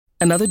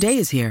Another day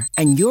is here,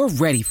 and you're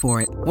ready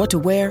for it. What to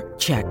wear?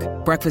 Check.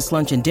 Breakfast,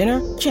 lunch, and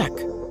dinner? Check.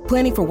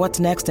 Planning for what's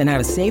next and how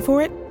to save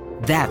for it?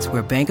 That's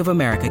where Bank of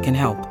America can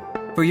help.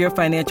 For your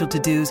financial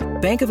to-dos,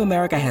 Bank of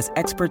America has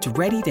experts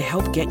ready to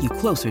help get you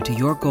closer to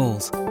your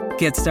goals.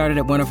 Get started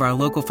at one of our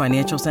local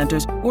financial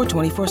centers or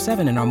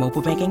 24/7 in our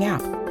mobile banking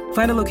app.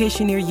 Find a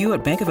location near you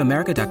at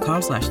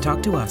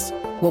bankofamerica.com/talktous.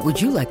 What would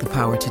you like the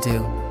power to do?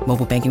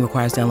 Mobile banking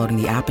requires downloading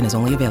the app and is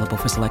only available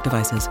for select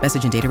devices.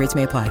 Message and data rates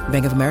may apply.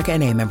 Bank of America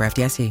N.A., member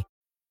FDIC.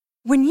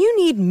 When you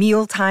need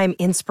mealtime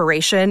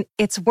inspiration,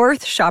 it's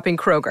worth shopping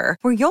Kroger,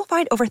 where you'll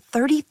find over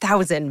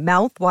 30,000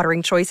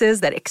 mouth-watering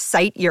choices that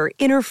excite your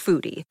inner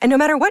foodie. And no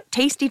matter what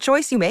tasty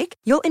choice you make,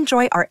 you'll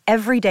enjoy our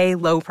everyday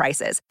low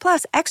prices,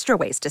 plus extra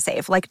ways to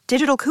save, like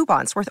digital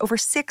coupons worth over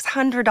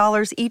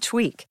 $600 each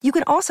week. You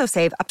can also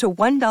save up to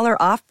 $1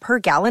 off per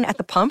gallon at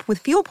the pump with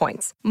fuel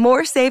points.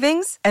 More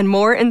savings and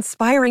more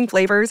inspiring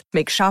flavors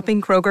make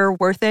shopping Kroger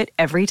worth it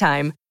every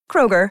time.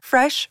 Kroger,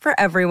 fresh for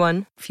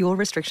everyone. Fuel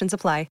restrictions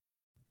apply.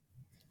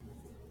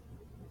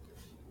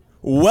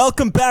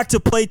 Welcome back to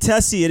Play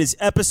Tessie. It is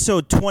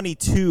episode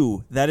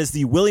 22. That is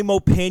the Willie Mo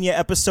Pena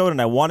episode,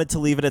 and I wanted to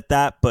leave it at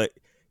that, but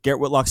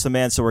Garrett Whitlock's the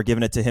man, so we're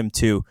giving it to him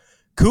too.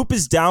 Coop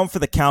is down for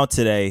the count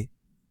today.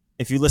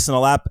 If you listened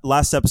to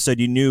last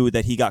episode, you knew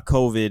that he got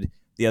COVID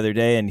the other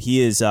day, and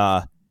he is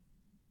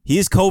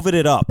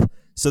COVIDed up.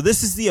 So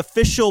this is the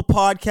official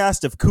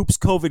podcast of Coop's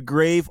COVID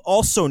Grave,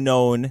 also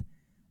known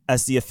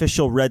as the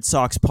official Red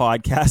Sox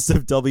podcast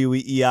of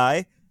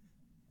WEEI.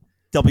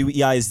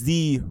 WEI is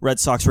the Red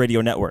Sox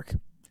radio network.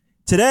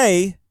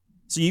 Today,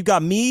 so you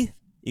got me,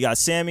 you got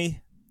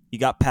Sammy, you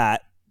got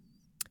Pat.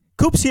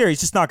 Coop's here. He's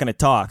just not going to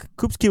talk.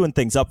 Coop's queuing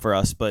things up for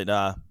us, but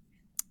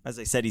as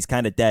I said, he's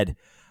kind of dead.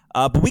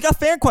 But we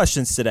got fan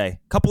questions today.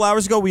 A couple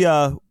hours ago, we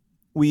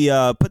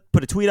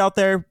put a tweet out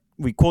there.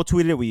 We quote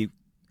tweeted it. We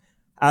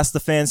asked the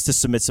fans to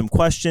submit some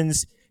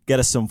questions, get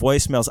us some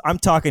voicemails. I'm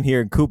talking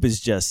here, and Coop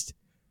is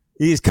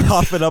he's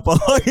coughing up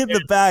along in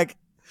the back.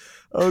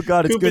 Oh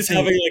God, it's Coop good. is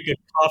having like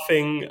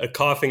a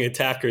coughing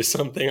attack or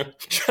something. I'm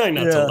trying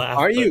not to laugh.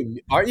 Aren't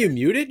you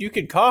muted? You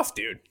can cough,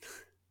 dude.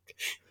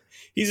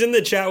 He's in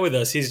the chat with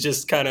us. He's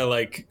just kind of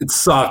like, it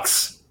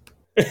sucks.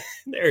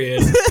 There he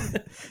is.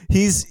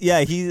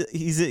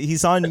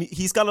 he's on.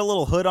 He's got a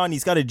little hood on.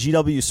 He's got a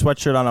GW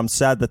sweatshirt on. I'm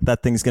sad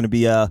that thing's going to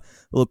be a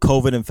little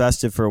COVID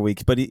infested for a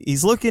week, but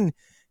he's looking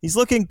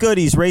good.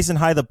 He's raising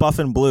high the buff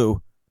and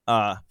blue.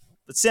 But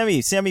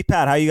Sammy,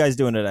 Pat, how you guys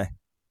doing today?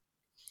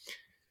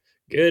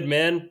 Good,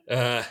 man.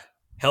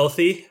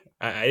 Healthy.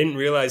 I didn't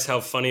realize how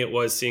funny it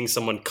was seeing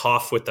someone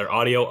cough with their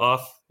audio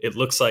off. It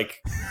looks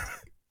like,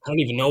 I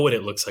don't even know what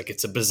it looks like.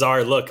 It's a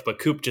bizarre look, but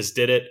Coop just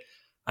did it.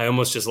 I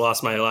almost just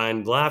lost my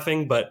line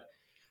laughing. But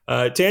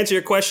to answer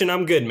your question,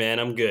 I'm good, man.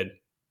 I'm good.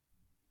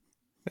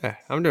 Yeah,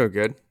 I'm doing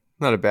good.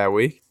 Not a bad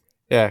week.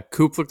 Yeah,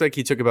 Coop looked like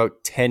he took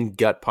about 10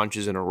 gut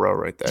punches in a row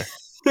right there.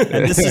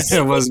 And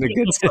it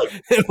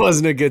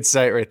wasn't a good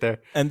sight right there.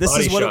 And this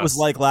Body is what shots. it was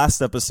like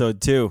last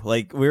episode too.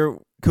 Like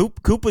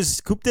Coop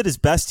did his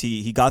best.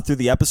 He got through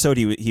the episode.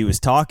 He was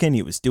talking.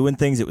 He was doing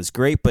things. It was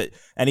great. But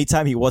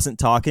anytime he wasn't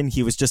talking,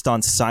 he was just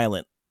on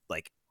silent,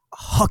 like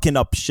hucking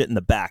up shit in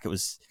the back. It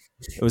was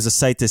a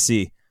sight to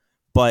see.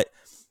 But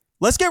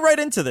let's get right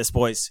into this,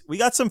 boys. We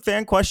got some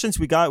fan questions.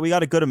 We got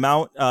a good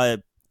amount.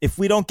 If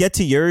we don't get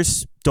to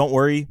yours, don't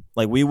worry.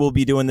 Like, we will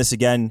be doing this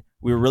again.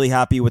 We were really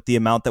happy with the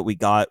amount that we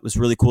got. It was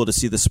really cool to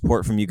see the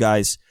support from you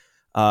guys.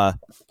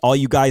 All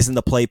you guys in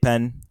the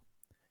playpen,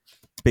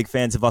 big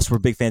fans of us. We're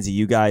big fans of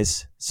you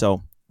guys.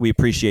 So we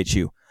appreciate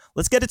you.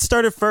 Let's get it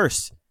started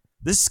first.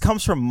 This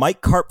comes from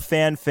Mike Carp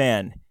fan.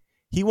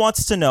 He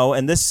wants to know,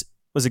 and this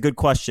was a good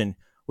question,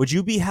 would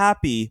you be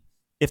happy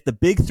if the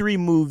big three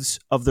moves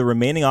of the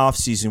remaining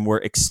offseason were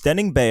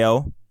extending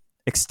Bayo,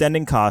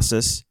 extending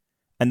Casas,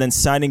 and then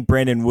signing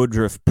Brandon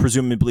Woodruff,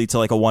 presumably to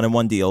like a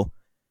 1-and-1 deal?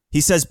 He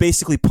says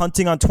basically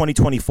punting on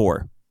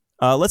 2024.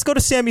 Let's go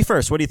to Sammy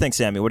first. What do you think,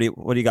 Sammy? What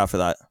do you got for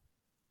that?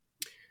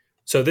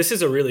 So this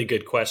is a really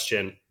good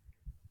question.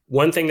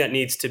 One thing that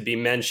needs to be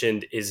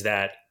mentioned is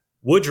that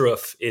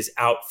Woodruff is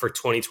out for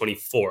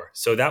 2024.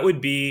 So that would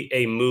be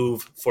a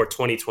move for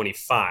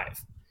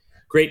 2025.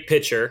 Great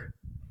pitcher.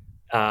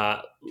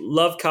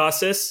 Love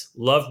Casas,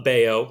 love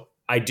Bayo.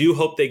 I do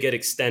hope they get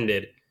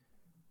extended.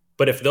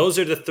 But if those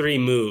are the three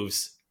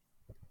moves,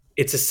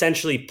 it's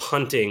essentially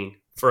punting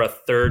for a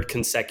third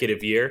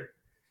consecutive year.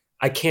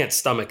 I can't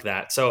stomach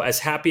that. So as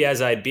happy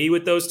as I'd be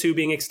with those two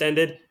being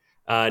extended,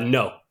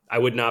 no, I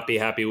would not be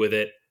happy with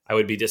it. I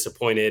would be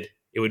disappointed.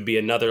 It would be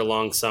another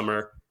long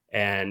summer.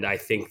 And I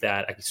think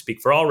that I can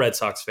speak for all Red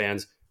Sox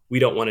fans. We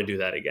don't want to do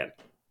that again.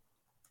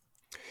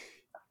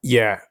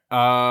 Yeah.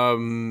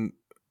 I'm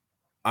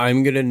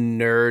going to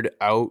nerd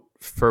out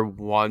for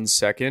 1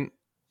 second.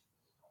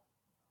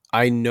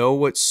 I know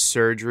what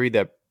surgery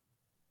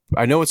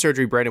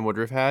Brandon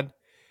Woodruff had.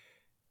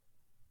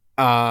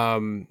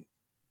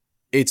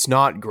 It's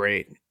not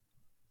great.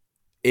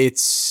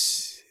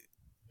 It's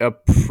a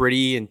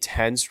pretty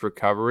intense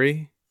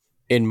recovery,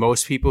 and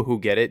most people who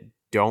get it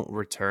don't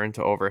return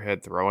to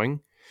overhead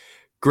throwing.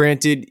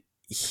 Granted,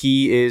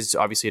 he is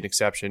obviously an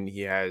exception.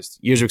 He has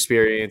years of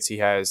experience. He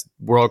has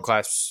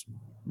world-class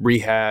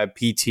rehab,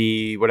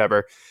 PT,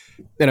 whatever.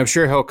 And I'm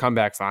sure he'll come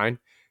back fine.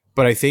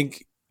 But I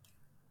think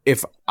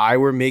if I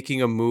were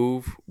making a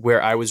move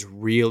where I was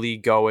really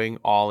going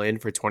all in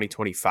for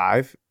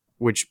 2025,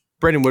 which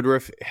Brandon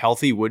Woodruff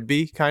healthy would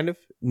be kind of,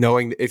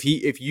 knowing that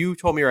if you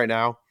told me right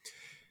now,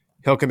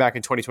 he'll come back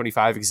in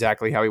 2025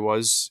 exactly how he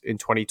was in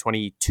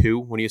 2022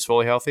 when he was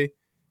fully healthy,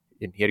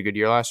 and he had a good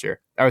year last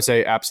year, I would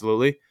say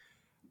absolutely.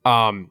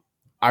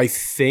 I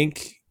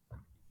think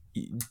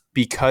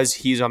because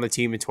he's on the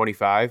team in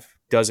 25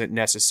 doesn't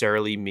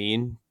necessarily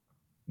mean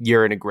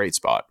you're in a great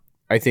spot.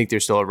 I think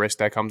there's still a risk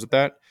that comes with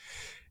that.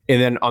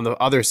 And then on the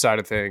other side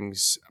of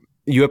things,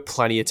 you have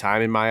plenty of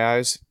time in my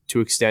eyes to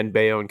extend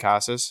Bayo and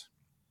Casas.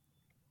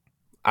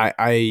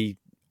 I'm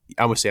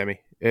with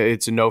Sammy.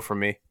 It's a no from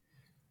me.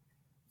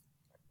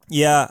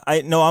 Yeah,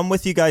 I'm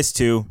with you guys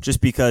too.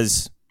 Just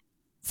because,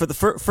 for the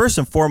first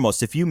and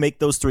foremost, if you make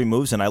those three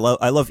moves, and I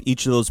love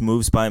each of those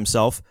moves by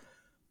himself,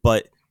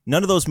 but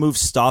none of those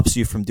moves stops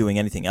you from doing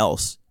anything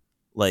else.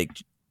 Like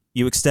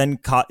you extend,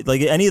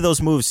 like any of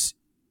those moves,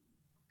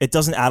 it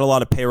doesn't add a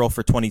lot of payroll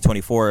for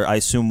 2024. I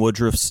assume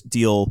Woodruff's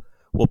deal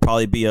will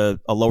probably be a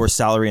lower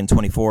salary in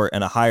 24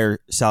 and a higher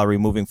salary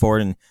moving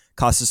forward, and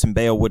Casas and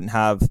Bayo wouldn't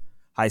have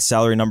high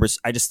salary numbers.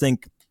 I just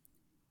think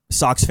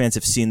Sox fans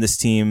have seen this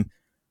team,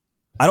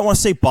 I don't want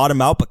to say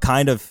bottom out, but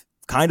kind of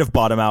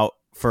bottom out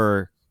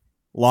for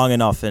long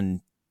enough,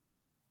 and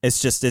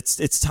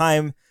it's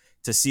time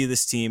to see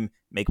this team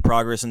make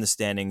progress in the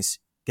standings,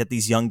 get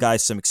these young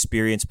guys some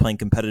experience playing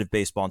competitive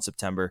baseball in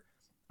September.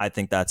 I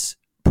think that's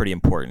pretty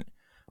important.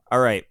 All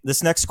right,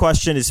 this next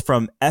question is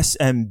from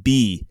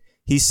SMB.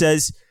 He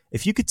says,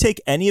 if you could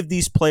take any of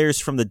these players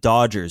from the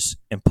Dodgers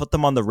and put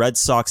them on the Red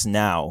Sox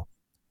now,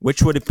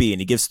 which would it be?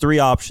 And he gives three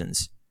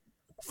options.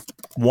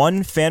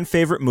 1, fan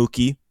favorite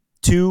Mookie.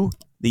 2,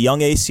 the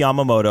young ace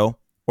Yamamoto.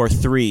 Or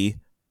 3,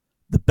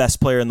 the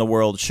best player in the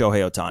world,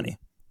 Shohei Ohtani.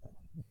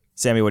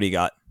 Sammy, what do you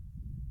got?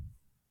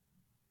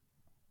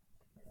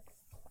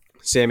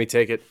 Sammy,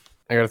 take it.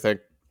 I got to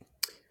think.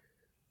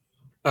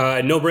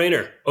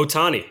 No-brainer.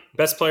 Ohtani,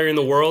 best player in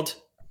the world.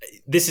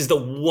 This is the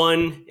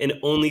one and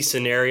only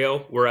scenario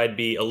where I'd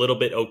be a little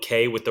bit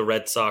okay with the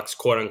Red Sox,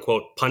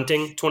 quote-unquote,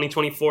 punting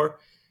 2024,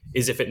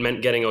 is if it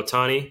meant getting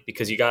Ohtani,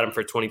 because you got him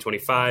for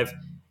 2025,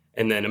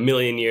 and then a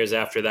million years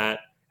after that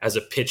as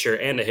a pitcher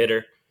and a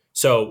hitter.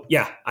 So,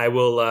 yeah, I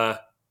will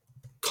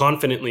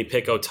confidently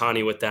pick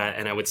Ohtani with that,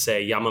 and I would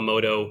say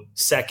Yamamoto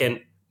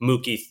second,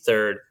 Mookie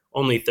third,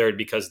 only third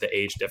because of the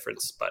age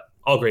difference, but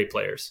all great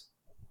players.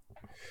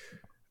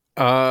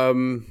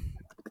 I'm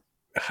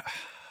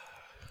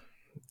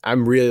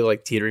really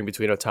like teetering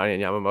between Ohtani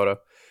and Yamamoto.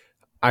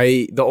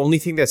 The only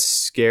thing that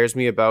scares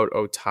me about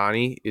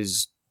Ohtani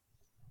is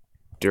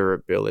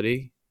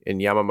durability, and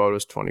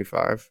Yamamoto's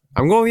 25.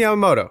 I'm going with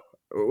Yamamoto.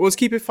 Let's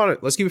keep it fun.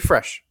 Let's keep it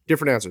fresh.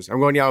 Different answers. I'm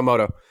going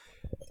Yamamoto.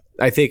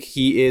 I think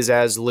he is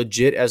as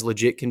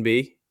legit can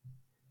be.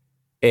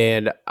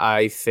 And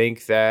I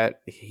think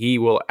that he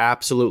will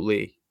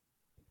absolutely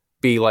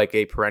be like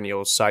a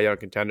perennial Cy Young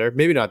contender.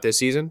 Maybe not this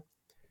season,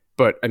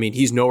 but I mean,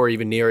 he's nowhere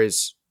even near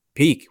his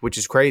peak, which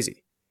is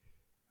crazy.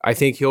 I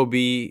think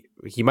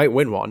he might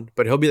win one,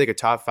 but he'll be like a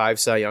top 5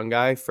 Cy Young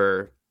guy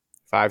for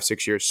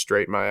 5-6 years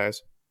straight in my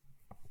eyes.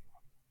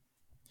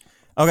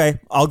 Okay,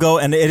 I'll go.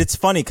 And it's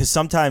funny because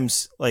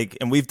sometimes, like,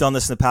 and we've done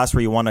this in the past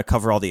where you want to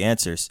cover all the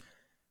answers,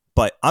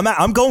 but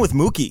I'm going with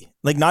Mookie.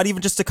 Like, not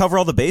even just to cover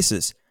all the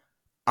bases.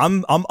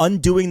 I'm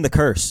undoing the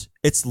curse.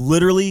 It's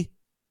literally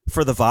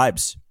for the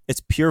vibes.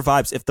 It's pure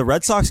vibes. If the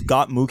Red Sox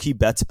got Mookie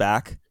Betts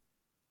back,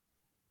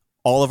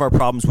 all of our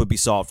problems would be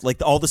solved.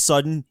 Like, all of a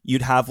sudden,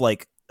 you'd have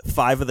like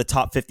 5 of the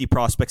top 50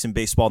 prospects in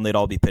baseball, and they'd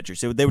all be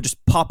pitchers. They would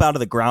just pop out of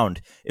the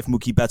ground if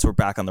Mookie Betts were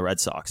back on the Red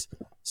Sox.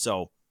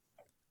 So,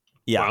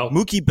 yeah, wow.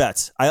 Mookie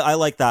Betts. I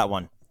like that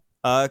one.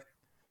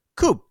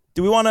 Coop,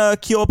 do we want to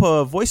queue up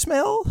a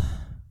voicemail?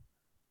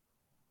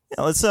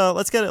 Yeah, let's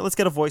get it. Let's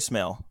get a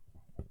voicemail.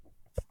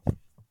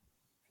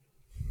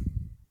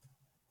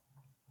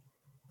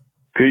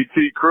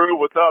 PT crew,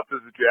 what's up? This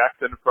is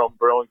Jackson from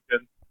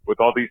Burlington. With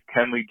all these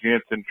Kenley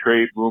Jansen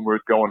trade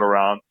rumors going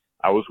around,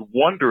 I was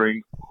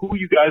wondering who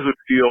you guys would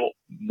feel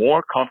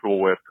more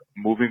comfortable with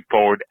moving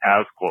forward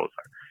as closer,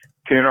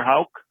 Tanner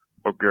Houck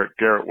or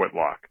Garrett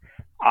Whitlock.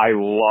 I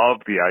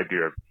love the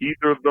idea of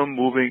either of them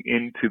moving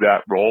into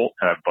that role,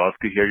 and I'd love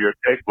to hear your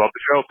take. Love the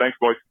show. Thanks,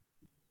 boys.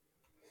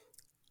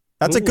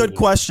 That's a good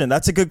question.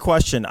 That's a good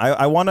question.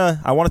 I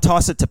wanna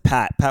toss it to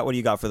Pat. Pat, what do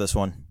you got for this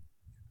one?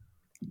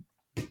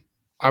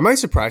 I might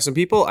surprise some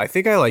people. I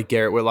think I like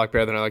Garrett Whitlock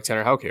better than I like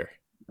Tanner Houck here.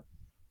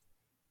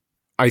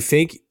 I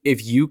think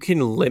if you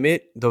can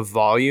limit the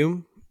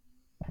volume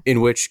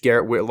in which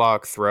Garrett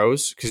Whitlock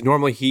throws, because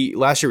normally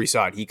last year we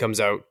saw it, he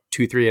comes out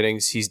 2-3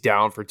 innings, he's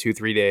down for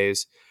 2-3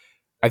 days.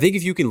 I think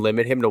if you can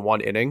limit him to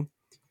 1 inning,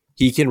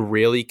 he can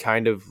really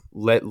kind of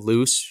let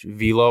loose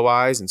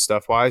velo-wise and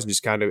stuff-wise and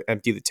just kind of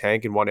empty the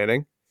tank in 1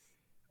 inning.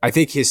 I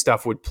think his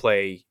stuff would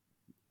play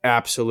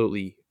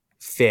absolutely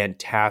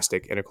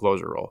fantastic in a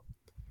closer role.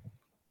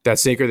 That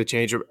sinker, the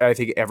changeup, I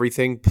think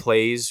everything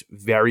plays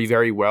very,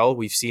 very well.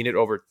 We've seen it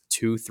over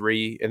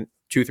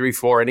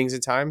 4 innings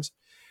at times.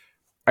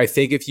 I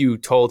think if you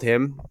told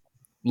him,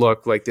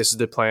 look, like this is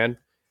the plan,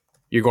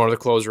 you're going to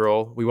the closer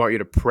role. We want you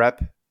to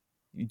prep,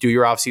 do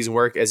your offseason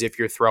work as if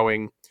you're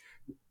throwing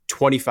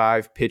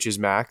 25 pitches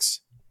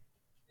max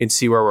and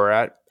see where we're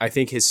at. I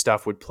think his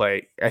stuff would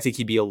play. I think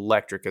he'd be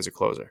electric as a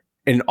closer.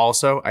 And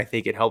also, I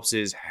think it helps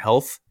his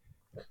health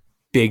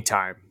big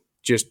time.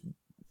 Just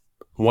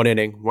one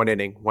inning. Let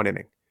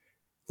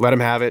him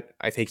have it.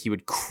 I think he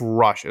would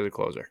crush as a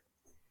closer.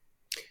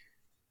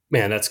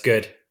 Man, that's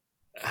good.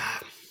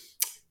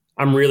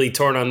 I'm really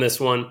torn on this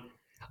one.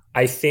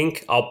 I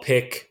think I'll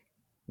pick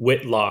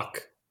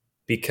Whitlock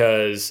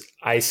because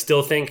I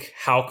still think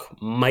Houck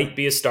might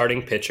be a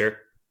starting pitcher,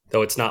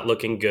 though it's not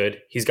looking good.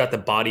 He's got the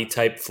body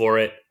type for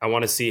it. I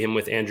want to see him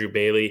with Andrew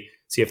Bailey,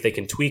 see if they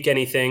can tweak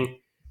anything.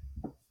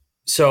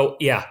 So,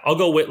 yeah, I'll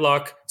go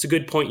Whitlock. It's a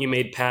good point you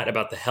made, Pat,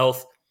 about the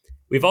health.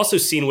 We've also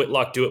seen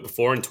Whitlock do it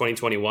before in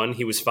 2021.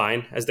 He was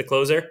fine as the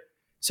closer.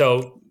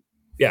 So,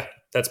 yeah,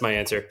 that's my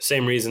answer.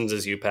 Same reasons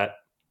as you, Pat.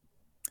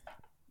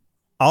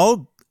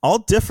 I'll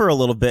differ a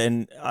little bit,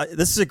 and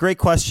this is a great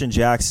question,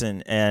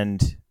 Jackson,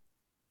 and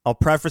I'll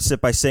preface it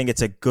by saying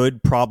it's a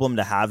good problem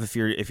to have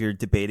if you're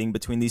debating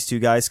between these two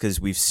guys, because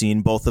we've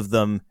seen both of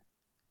them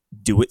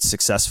do it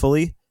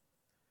successfully.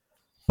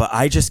 But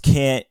I just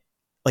can't,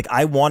 like,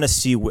 I want to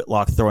see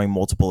Whitlock throwing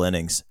multiple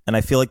innings, and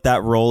I feel like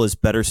that role is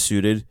better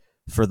suited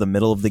for the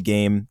middle of the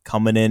game,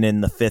 coming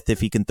in the fifth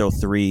if he can throw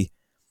 3.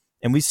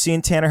 And we've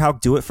seen Tanner Houck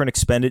do it for an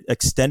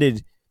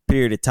extended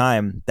period of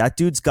time. That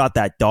dude's got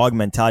that dog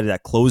mentality,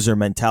 that closer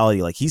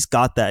mentality. Like, he's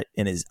got that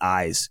in his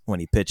eyes when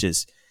he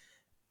pitches.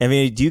 I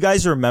mean, do you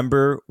guys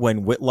remember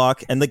when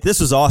Whitlock, and like this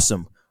was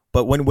awesome,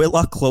 but when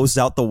Whitlock closed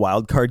out the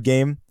wild card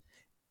game,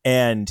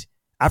 and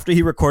after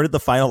he recorded the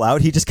final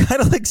out, he just kind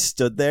of like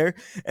stood there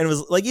and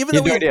was like, even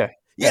though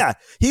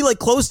he like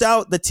closed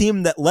out the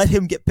team that let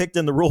him get picked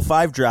in the Rule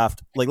 5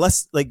 draft, like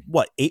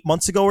 8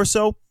 months ago or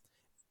so,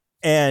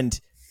 and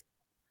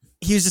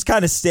he was just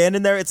kind of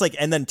standing there. It's like,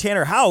 and then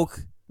Tanner Houck,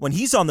 when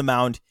he's on the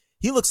mound,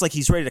 he looks like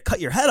he's ready to cut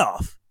your head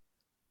off.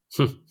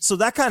 So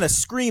that kind of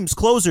screams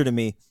closer to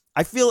me.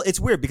 I feel it's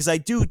weird because I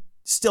do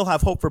still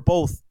have hope for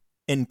both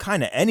in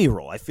kind of any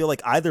role. I feel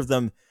like either of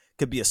them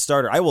could be a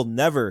starter. I will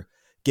never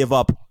give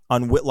up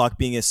on Whitlock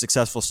being a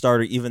successful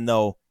starter, even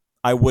though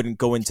I wouldn't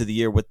go into the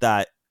year with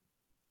that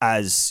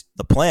as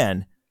the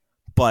plan.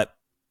 But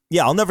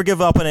yeah, I'll never give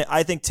up on it.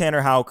 I think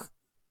Tanner Houck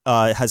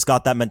has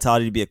got that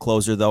mentality to be a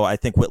closer, though. I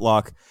think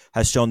Whitlock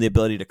has shown the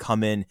ability to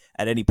come in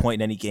at any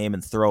point in any game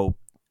and throw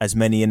as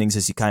many innings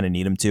as you kind of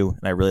need him to, and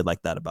I really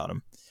like that about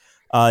him.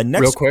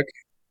 Next,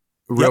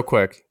 Real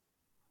quick.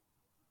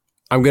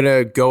 I'm going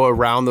to go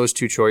around those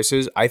two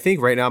choices. I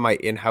think right now my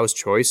in-house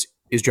choice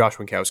is Josh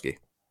Winkowski.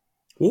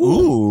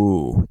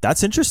 Ooh,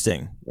 that's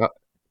interesting.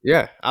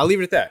 Yeah, I'll leave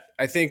it at that.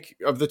 I think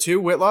of the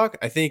two, Whitlock,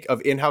 I think of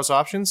in-house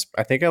options,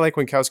 I think I like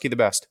Winkowski the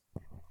best.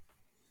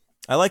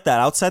 I like that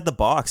outside the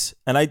box,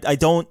 and I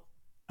don't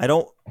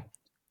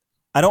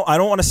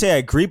want to say I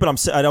agree, but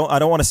I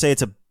don't want to say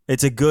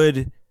it's a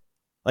good,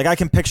 like, I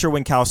can picture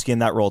Winkowski in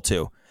that role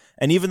too.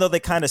 And even though they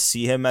kind of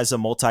see him as a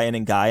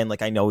multi-inning guy, and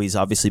like I know he's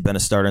obviously been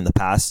a starter in the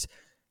past,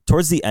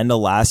 towards the end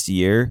of last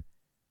year,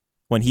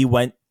 when he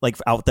went like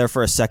out there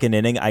for a second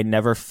inning, I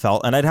never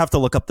felt, and I'd have to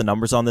look up the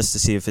numbers on this to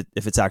see if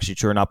it's actually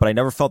true or not, but I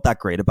never felt that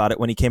great about it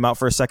when he came out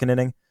for a second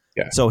inning.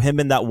 Yeah. So him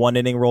in that 1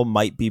 inning role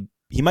might be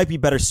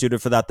better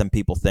suited for that than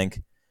people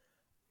think.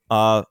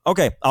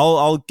 Okay,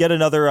 I'll get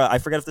another. I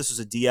forget if this was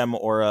a DM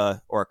or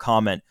a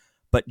comment,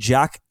 but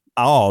Jack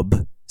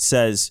Alb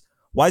says,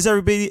 Why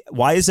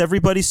is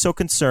everybody so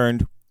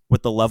concerned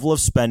with the level of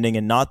spending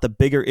and not the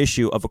bigger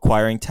issue of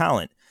acquiring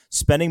talent?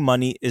 Spending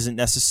money isn't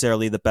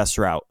necessarily the best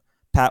route.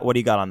 Pat, what do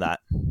you got on that?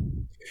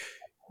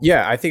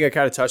 Yeah, I think I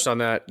kind of touched on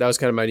that. That was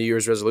kind of my New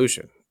Year's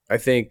resolution. I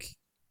think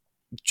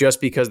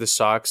just because the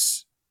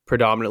Sox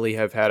predominantly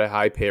have had a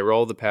high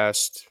payroll the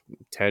past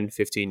 10,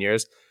 15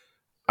 years,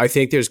 I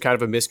think there's kind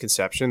of a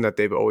misconception that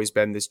they've always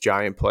been this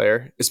giant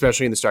player,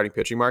 especially in the starting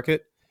pitching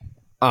market.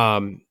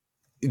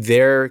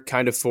 Their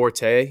kind of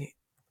forte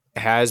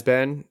has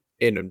been,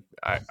 and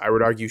I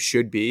would argue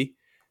should be,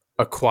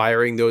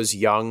 acquiring those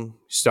young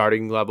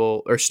starting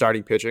level or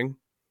starting pitching.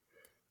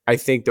 I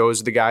think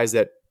those are the guys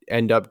that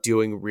end up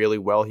doing really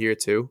well here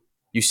too.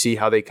 You see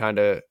how they kind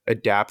of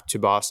adapt to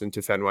Boston,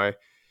 to Fenway.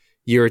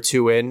 Year or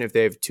two in, if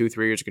they have 2-3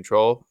 years of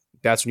control,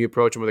 that's when you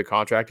approach them with a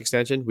contract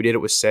extension. We did it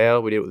with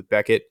Sale. We did it with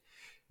Beckett.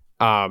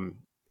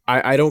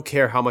 I don't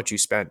care how much you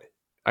spend.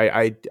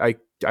 I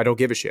don't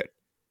give a shit.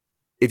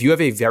 If you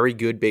have a very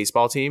good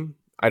baseball team,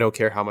 I don't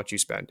care how much you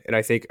spend. And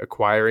I think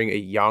acquiring a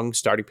young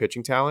starting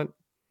pitching talent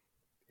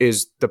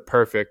is the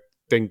perfect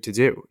thing to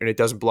do. And it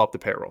doesn't blow up the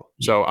payroll.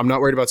 So I'm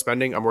not worried about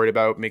spending. I'm worried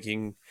about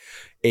making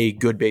a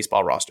good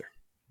baseball roster.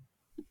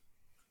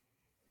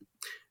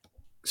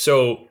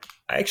 So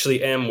I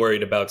actually am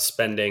worried about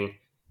spending.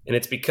 And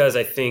it's because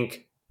I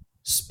think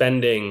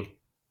spending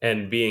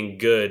and being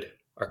good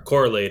are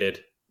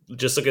correlated.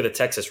 just look at the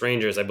Texas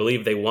Rangers. I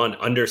believe they won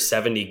under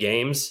 70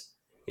 games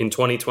in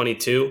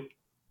 2022,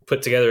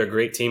 put together a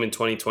great team in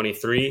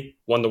 2023,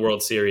 won the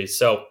World Series.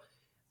 So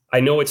I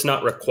know it's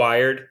not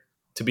required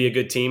to be a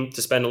good team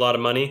to spend a lot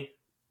of money,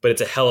 but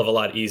it's a hell of a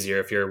lot easier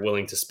if you're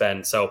willing to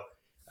spend. So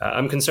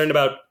I'm concerned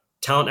about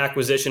talent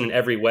acquisition in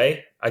every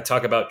way. I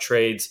talk about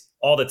trades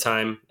all the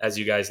time, as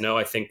you guys know.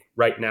 I think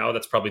right now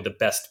that's probably the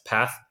best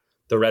path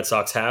the Red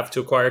Sox have to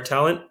acquire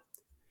talent,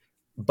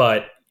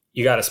 but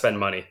you got to spend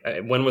money.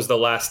 When was the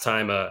last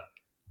time a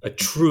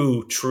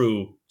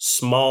true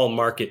small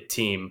market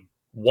team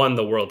won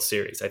the World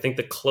Series? I think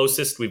the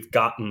closest we've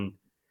gotten,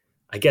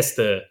 I guess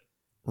the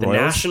Royals?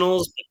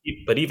 Nationals,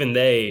 but even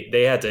they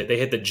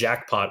hit the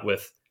jackpot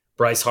with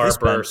Bryce They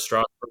Harper, spent.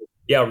 Strasburg.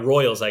 Yeah,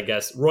 Royals, I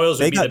guess. Royals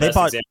would be the best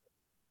example.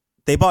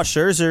 They bought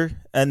Scherzer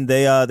and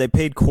they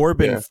paid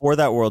Corbin Yeah. for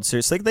that World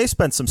Series. Like they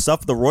spent some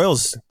stuff. The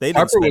Royals, they didn't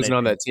Harper spend wasn't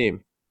on anything. that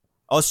team.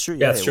 Oh, it's true.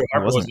 Yeah, Yeah, it's true. it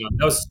Harper was wasn't. not.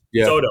 That was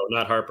Yeah. Soto,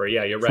 not Harper.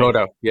 Yeah, you're right.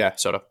 Soto. Yeah,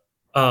 Soto.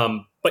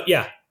 But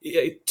yeah,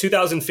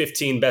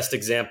 2015 best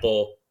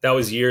example. That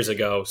was years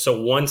ago. So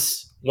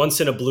once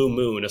in a blue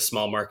moon, a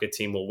small market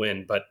team will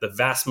win. But the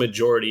vast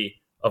majority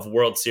of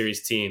World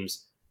Series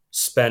teams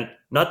spent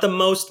not the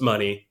most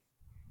money,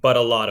 but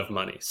a lot of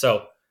money.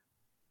 So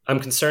I'm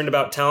concerned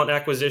about talent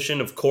acquisition.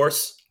 Of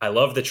course, I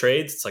love the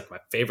trades. It's like my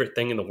favorite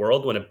thing in the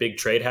world when a big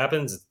trade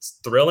happens. It's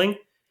thrilling,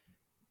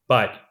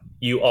 but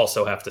you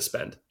also have to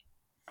spend.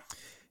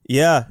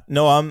 Yeah,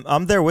 no,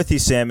 I'm there with you,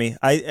 Sammy.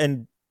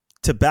 And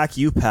to back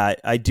you, Pat,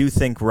 I do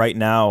think right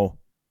now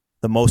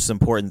the most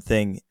important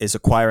thing is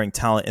acquiring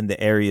talent in the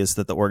areas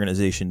that the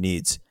organization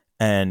needs.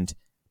 And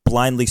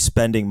blindly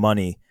spending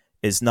money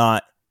is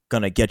not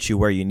going to get you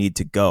where you need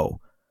to go.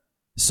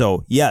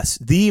 So, yes,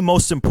 the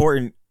most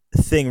important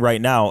thing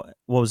right now,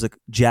 what was it?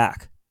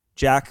 Jack,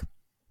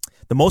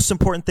 the most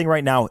important thing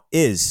right now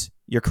is,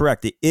 you're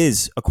correct, it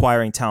is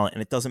acquiring talent,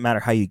 and it doesn't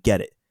matter how you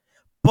get it.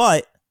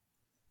 But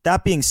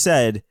that being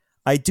said,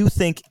 I do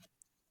think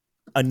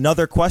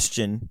another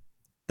question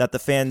that the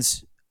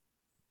fans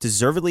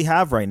deservedly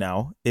have right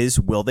now is,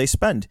 will they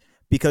spend?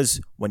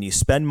 Because when you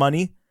spend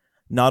money,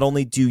 not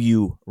only do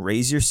you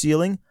raise your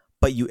ceiling,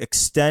 but you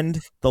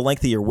extend the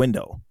length of your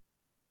window.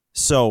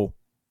 So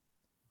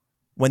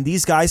when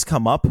these guys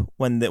come up,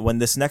 when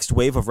this next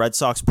wave of Red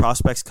Sox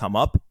prospects come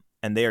up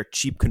and they are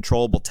cheap,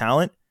 controllable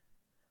talent,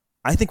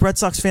 I think Red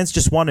Sox fans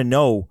just want to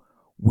know,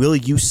 will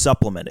you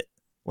supplement it?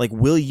 Like,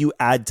 will you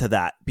add to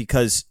that?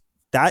 Because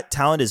that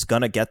talent is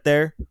going to get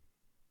there.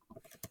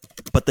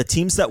 But the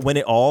teams that win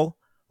it all,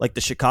 like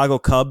the Chicago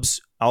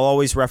Cubs, I'll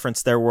always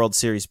reference their World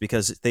Series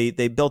because they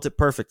built it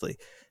perfectly.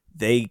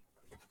 They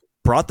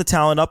brought the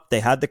talent up. They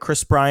had the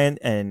Chris Bryant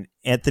and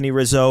Anthony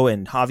Rizzo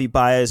and Javi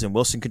Baez and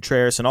Wilson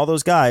Contreras and all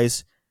those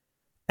guys.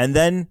 And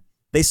then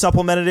they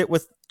supplemented it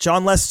with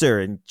John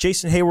Lester, and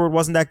Jason Hayward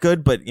wasn't that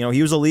good, but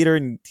he was a leader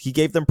and he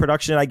gave them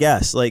production, I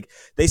guess. Like,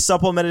 they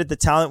supplemented the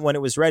talent when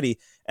it was ready.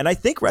 And I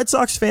think Red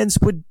Sox fans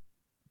would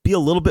be a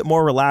little bit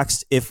more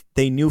relaxed if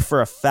they knew for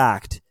a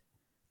fact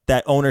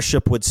that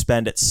ownership would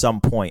spend at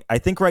some point. I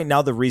think right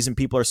now the reason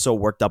people are so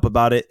worked up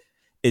about it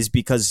is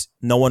because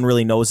no one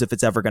really knows if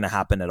it's ever going to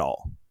happen at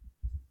all.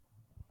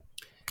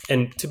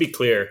 And to be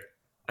clear,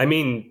 I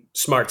mean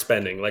smart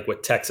spending, like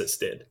what Texas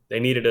did. They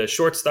needed a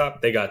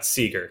shortstop, they got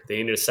Seager. They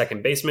needed a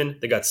second baseman,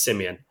 they got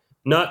Simeon.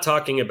 Not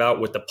talking about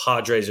what the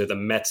Padres or the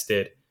Mets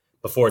did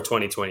before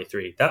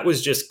 2023. That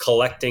was just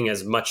collecting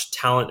as much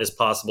talent as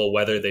possible,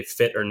 whether they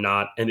fit or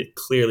not, and it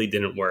clearly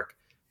didn't work.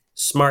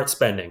 Smart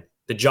spending.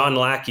 The John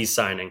Lackey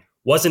signing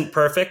wasn't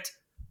perfect,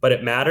 but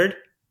it mattered,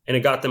 and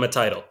it got them a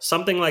title.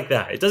 Something like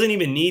that. It doesn't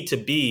even need to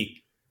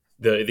be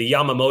the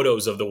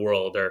Yamamotos of the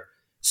world or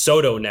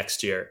Soto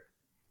next year.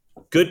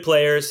 Good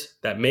players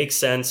that make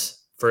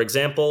sense. For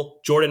example,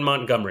 Jordan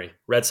Montgomery.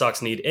 Red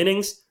Sox need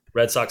innings.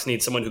 Red Sox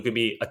need someone who could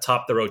be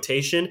atop the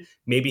rotation.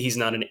 Maybe he's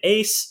not an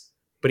ace,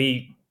 but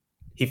he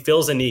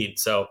fills a need.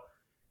 So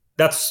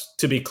that's,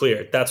 to be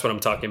clear, that's what I'm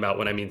talking about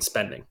when I mean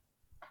spending.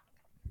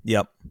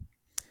 Yep.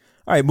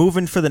 All right,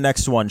 moving for the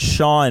next one.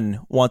 Sean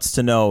wants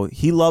to know,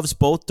 he loves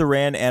both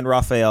Duran and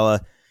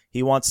Rafaela.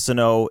 He wants to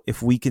know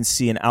if we can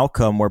see an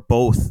outcome where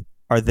both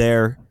are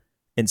there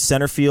in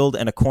center field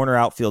and a corner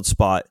outfield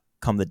spot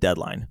come the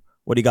deadline.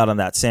 What do you got on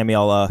that, Sammy?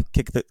 I'll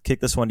kick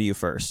this one to you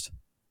first.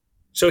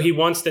 So he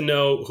wants to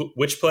know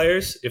which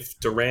players, if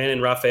Duran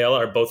and Rafaela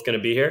are both going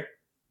to be here.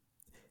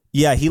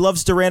 Yeah, he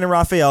loves Duran and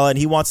Rafaela, and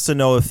he wants to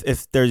know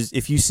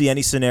if you see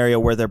any scenario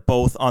where they're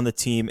both on the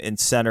team in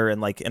center and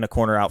like in a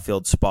corner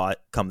outfield spot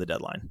come the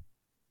deadline.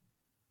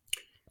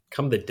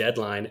 Come the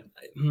deadline,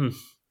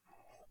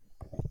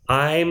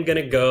 I'm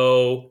gonna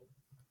go.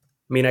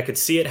 I mean, I could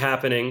see it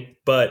happening,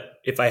 but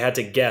if I had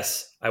to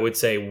guess, I would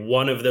say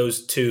one of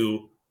those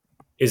two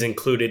is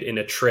included in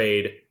a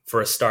trade for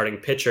a starting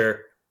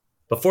pitcher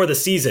before the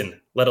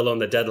season, let alone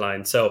the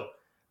deadline. So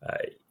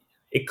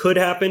it could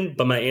happen,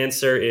 but my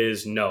answer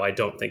is no, I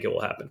don't think it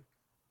will happen.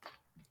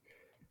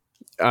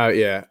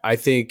 Yeah, I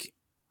think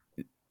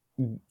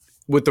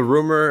with the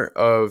rumor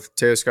of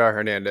Teoscar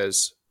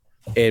Hernandez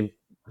and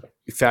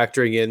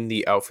factoring in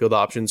the outfield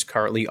options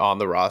currently on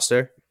the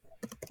roster,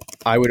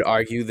 I would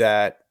argue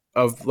that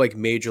of like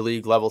major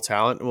league level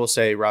talent, and we'll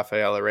say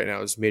Rafaela right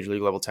now is major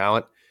league level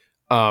talent.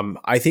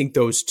 I think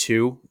those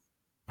two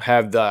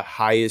have the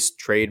highest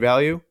trade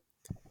value.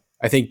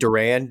 I think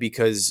Duran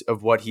because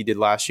of what he did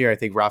last year. I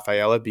think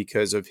Rafaela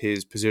because of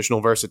his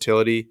positional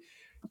versatility,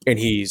 and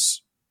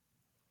he's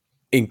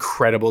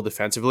incredible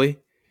defensively.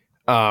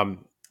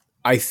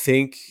 I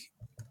think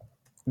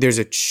there's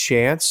a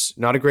chance,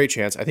 not a great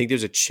chance. I think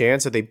there's a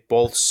chance that they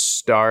both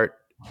start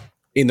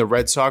in the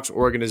Red Sox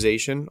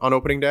organization on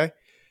opening day.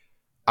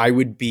 I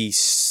would be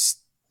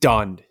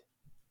stunned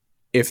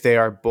if they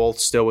are both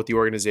still with the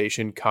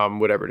organization come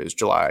whatever it is,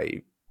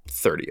 July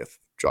 30th,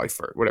 July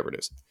 1st, whatever it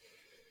is.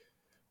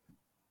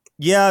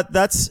 Yeah,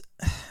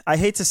 I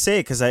hate to say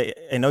it because I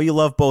know you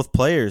love both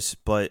players,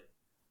 but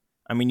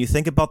I mean, you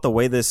think about the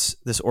way this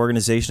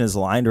organization is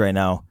aligned right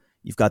now.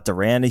 You've got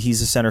Duran,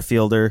 he's a center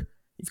fielder.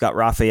 You've got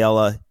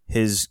Rafaela.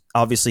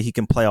 Obviously he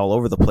can play all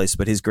over the place,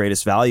 but his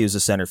greatest value is a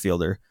center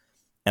fielder.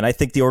 And I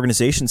think the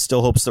organization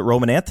still hopes that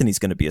Roman Anthony's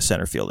going to be a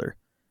center fielder.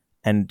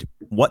 And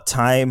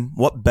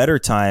what better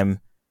time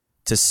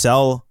to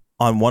sell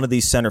on one of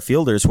these center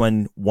fielders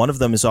when one of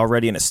them is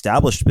already an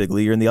established big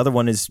leaguer and the other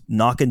one is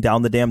knocking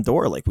down the damn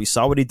door? Like we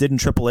saw what he did in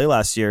AAA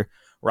last year.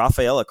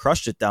 Rafaela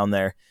crushed it down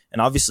there.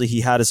 And obviously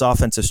he had his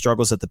offensive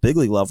struggles at the big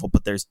league level,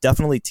 but there's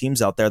definitely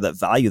teams out there that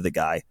value the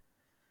guy.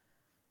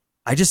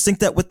 I just think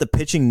that with the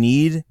pitching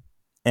need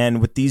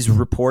and with these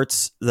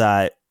reports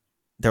that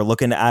they're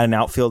looking to add an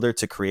outfielder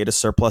to create a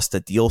surplus to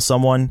deal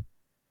someone,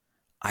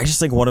 I just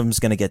think one of them is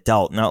going to get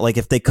dealt. Now, like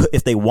if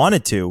they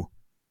wanted to,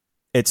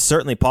 it's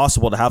certainly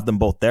possible to have them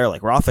both there.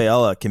 Like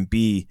Rafaela can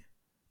be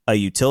a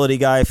utility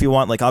guy if you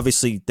want. Like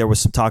obviously there was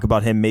some talk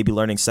about him maybe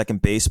learning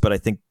second base, but I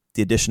think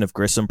the addition of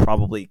Grissom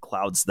probably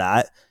clouds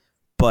that.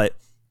 But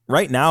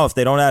right now, if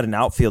they don't add an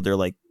outfielder,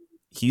 like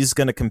he's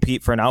going to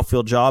compete for an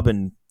outfield job.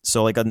 And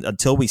so like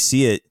until we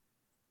see it,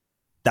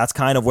 that's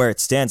kind of where it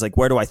stands. Like,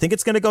 where do I think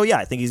it's going to go? Yeah,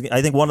 I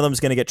think one of them is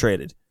going to get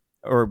traded,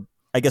 or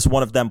I guess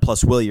one of them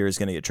plus Willier is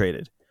going to get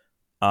traded.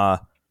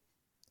 But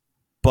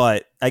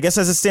I guess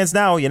as it stands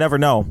now, you never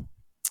know.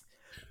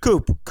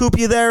 Coop,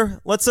 you there?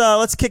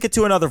 Let's kick it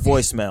to another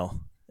voicemail.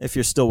 If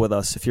you're still with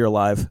us, if you're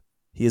alive,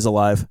 he is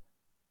alive.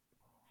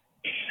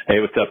 Hey,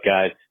 what's up,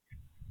 guys?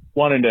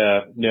 Wanted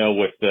to know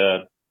with the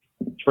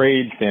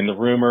trades and the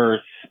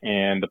rumors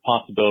and the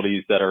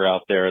possibilities that are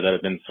out there that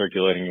have been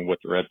circulating with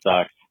the Red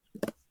Sox,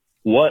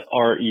 what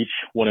are each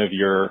one of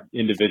your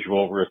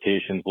individual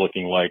rotations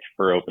looking like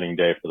for opening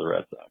day for the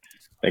Red Sox?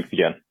 Thanks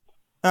again.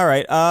 All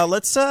right,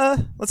 let's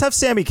have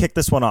Sammy kick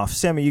this one off.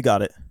 Sammy, you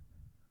got it.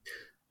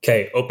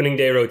 Okay, opening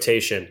day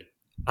rotation.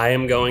 I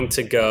am going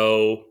to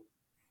go.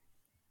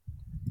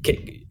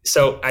 Okay,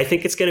 so I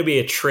think it's going to be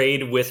a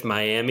trade with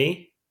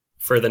Miami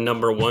for the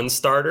number one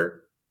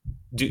starter.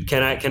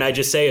 Can I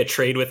just say a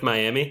trade with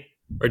Miami,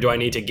 or do I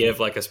need to give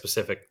like a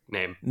specific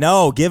name?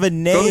 No, give a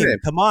name.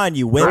 Come on,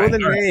 you win. Throw the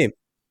name.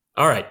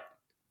 All right.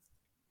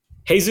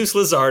 Jesus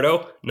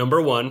Luzardo,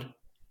 number one.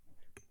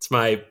 It's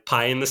my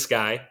pie in the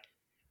sky.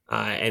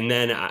 And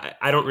then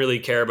I don't really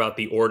care about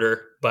the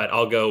order, but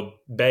I'll go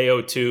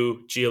Bayo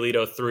 2,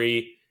 Giolito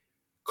 3,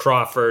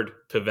 Crawford,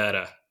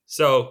 Pivetta.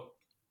 So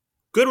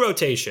good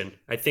rotation.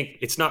 I think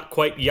it's not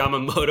quite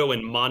Yamamoto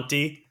and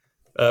Monty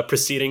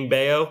preceding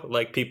Bayo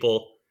like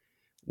people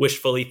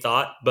wishfully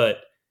thought, but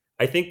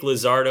I think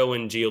Luzardo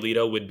and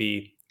Giolito would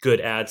be good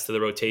adds to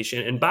the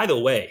rotation. And by the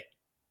way,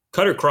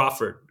 Cutter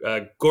Crawford,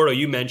 Gordo,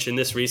 you mentioned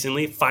this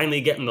recently,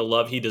 finally getting the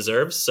love he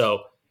deserves.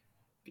 So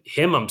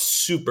him, I'm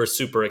super,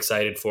 super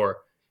excited for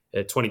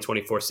the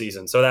 2024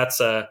 season. So that's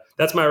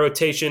my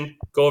rotation.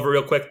 Go over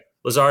real quick.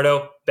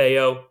 Luzardo,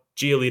 Bayo,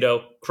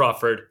 Giolito,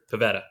 Crawford,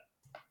 Pivetta.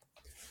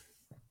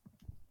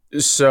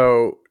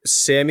 So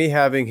Sammy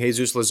having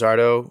Jesus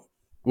Luzardo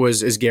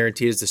was as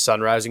guaranteed as the sun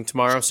rising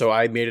tomorrow. So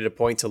I made it a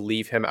point to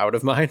leave him out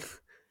of mine.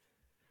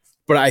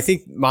 But I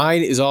think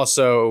mine is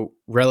also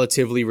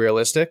relatively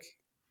realistic.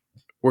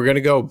 We're going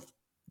to go,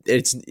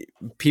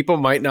 people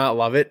might not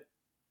love it,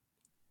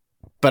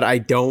 but I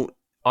don't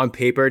on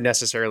paper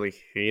necessarily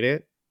hate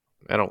it.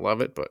 I don't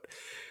love it, but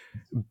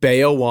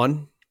Bayo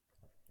 1,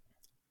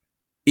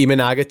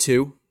 Imanaga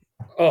 2,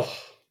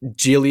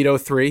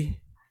 Giolito 3,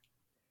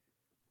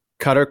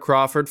 Cutter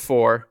Crawford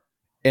 4,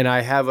 and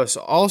I have us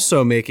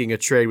also making a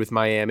trade with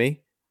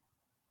Miami,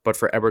 but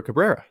for Edward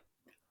Cabrera.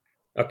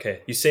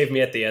 Okay, you saved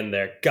me at the end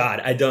there.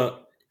 God,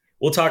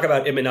 we'll talk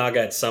about Imanaga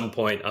at some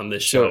point on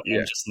this show.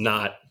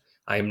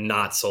 I am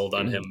not sold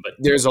on him, but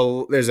there's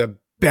a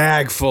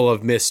bag full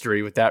of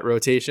mystery with that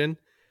rotation.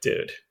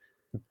 Dude.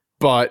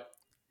 But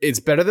it's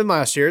better than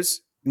last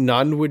year's.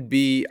 None would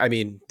be,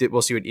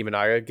 we'll see what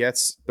Imanaga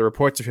gets. The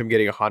reports of him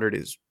getting 100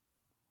 is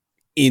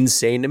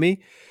insane to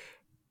me.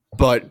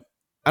 But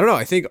I don't know.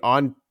 I think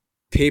on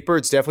paper,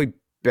 it's definitely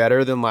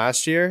better than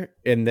last year.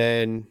 And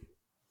then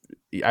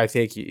I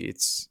think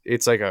it's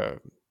a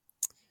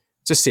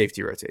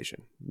safety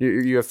rotation.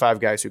 You have 5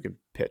 guys who can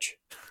pitch.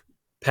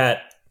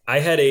 Pat, I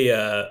had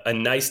a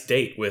nice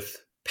date with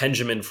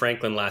Benjamin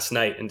Franklin last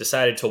night and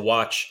decided to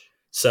watch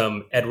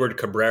some Edward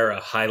Cabrera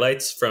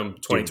highlights from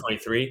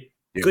 2023.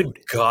 Dude. Good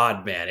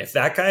God, man. If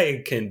that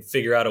guy can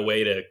figure out a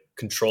way to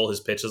control his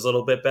pitches a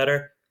little bit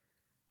better,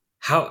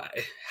 how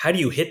do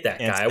you hit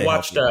that And guy? I stay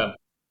watched, healthy.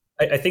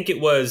 I think it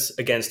was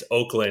against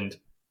Oakland.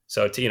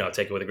 So to,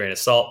 take it with a grain of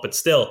salt, but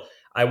still,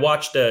 I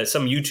watched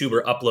some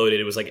YouTuber uploaded.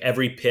 It was like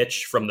every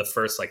pitch from the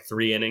first like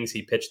 3 innings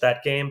he pitched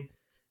that game.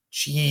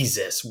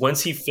 Jesus.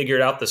 Once he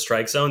figured out the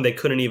strike zone, they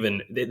couldn't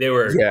even, they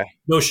were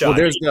no shot. Well,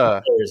 there's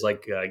players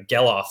like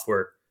Geloff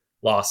were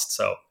lost.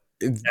 So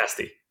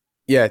nasty.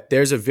 Yeah,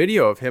 there's a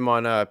video of him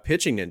on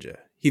Pitching Ninja.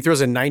 He throws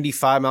a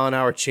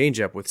 95-mile-an-hour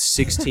changeup with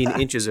 16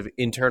 inches of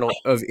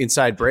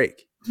inside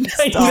break. Who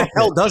the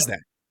hell does that?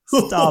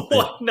 Stop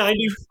it.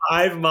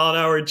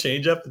 95-mile-an-hour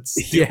changeup.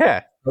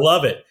 Yeah, I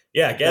love it.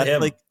 Yeah, get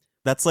him.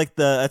 That's like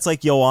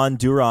Yoan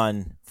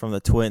Duran from the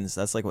Twins.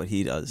 That's like what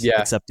he does.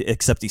 Yeah.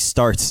 Except he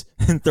starts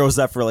and throws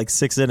that for like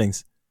 6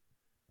 innings.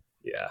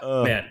 Yeah,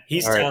 man,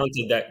 he's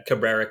talented. That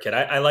Cabrera kid.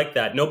 I like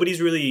that.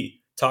 Nobody's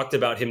really talked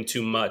about him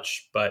too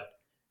much, but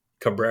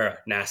Cabrera,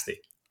 nasty.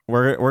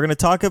 We're gonna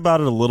talk about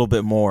it a little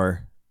bit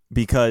more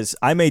because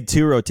I made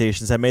 2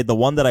 rotations. I made the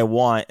one that I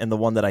want and the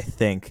one that I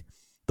think.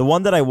 The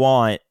one that I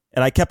want,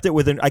 and I kept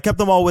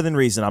them all within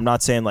reason. I'm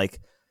not saying like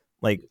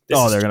This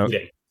they're is gonna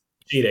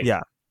cheating.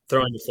 Yeah.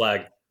 Throwing the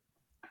flag.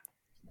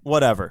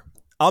 Whatever.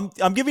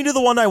 I'm giving you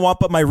the one I want,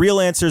 but my real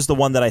answer is the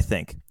one that I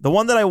think. The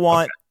one that I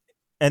want,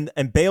 and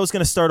Bayo's going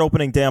to start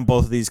opening day on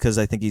both of these because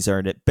I think he's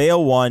earned it. Bayo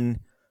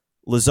 1,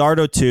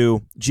 Luzardo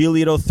 2,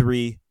 Giolito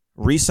 3,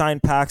 re-sign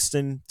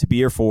Paxton to be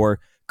your 4.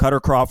 Cutter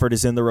Crawford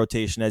is in the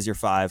rotation as your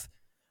 5.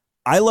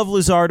 I love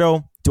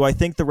Luzardo. Do I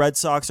think the Red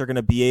Sox are going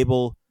to be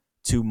able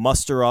to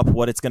muster up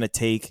what it's going to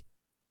take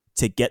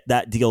to get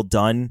that deal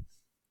done?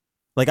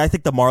 Like, I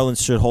think the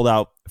Marlins should hold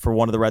out for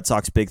one of the Red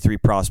Sox big 3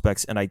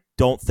 prospects, and I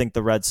don't think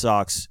the Red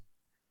Sox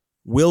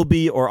will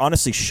be, or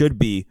honestly should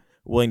be,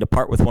 willing to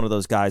part with one of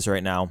those guys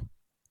right now.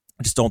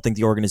 I just don't think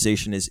the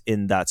organization is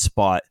in that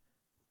spot.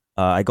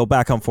 I go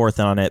back and forth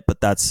on it, but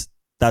that's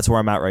where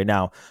I'm at right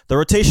now. The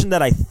rotation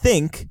that I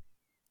think,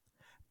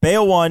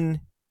 Bayo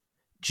 1,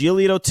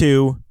 Giolito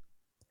 2,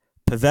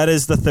 Pivetta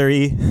is the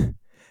 3.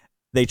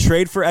 They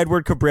trade for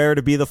Edward Cabrera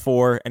to be the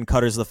 4, and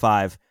Cutter's the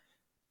 5.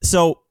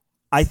 So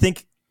I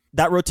think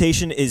that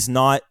rotation is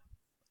not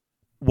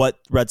what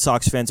Red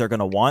Sox fans are going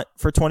to want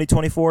for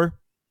 2024.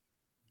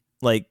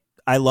 Like,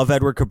 I love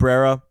Edward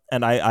Cabrera,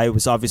 and I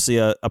was obviously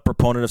a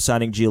proponent of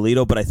signing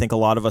Giolito, but I think a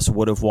lot of us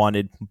would have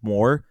wanted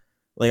more.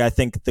 Like, I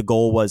think the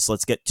goal was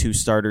let's get 2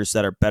 starters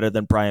that are better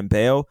than Brian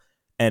Bayo,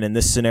 and in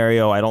this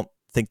scenario, I don't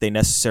think they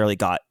necessarily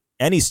got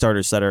any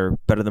starters that are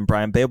better than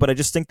Brian Bayo, but I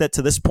just think that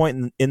to this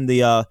point in the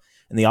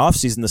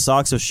offseason, the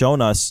Sox have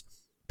shown us,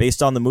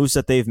 based on the moves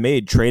that they've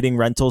made, trading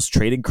rentals,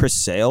 trading Chris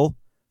Sale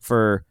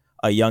for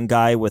a young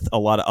guy with a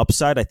lot of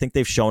upside, I think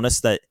they've shown us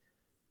that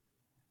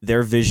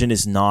their vision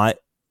is not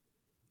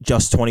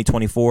just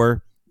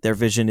 2024. Their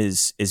vision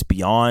is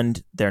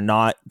beyond. They're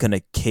not going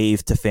to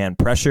cave to fan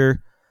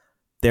pressure.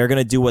 They're going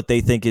to do what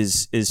they think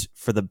is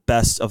for the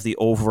best of the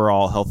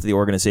overall health of the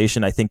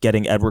organization. I think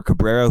getting Edward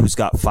Cabrera, who's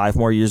got 5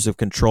 more years of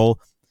control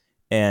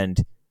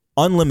and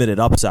unlimited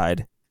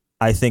upside,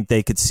 I think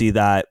they could see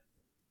that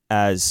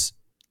as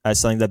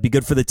something that'd be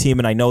good for the team.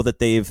 And I know that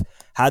they've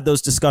had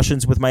those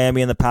discussions with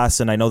Miami in the past,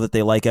 and I know that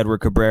they like Edward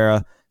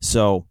Cabrera.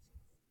 So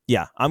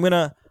yeah, I'm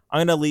gonna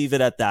leave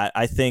it at that.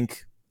 I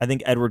think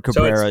Edward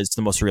Cabrera is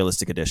the most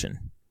realistic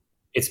addition.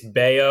 It's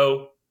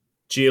Bayo,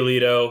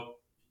 Giolito,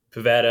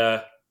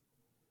 Pivetta,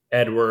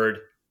 Edward,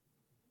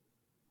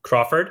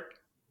 Crawford.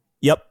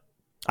 Yep.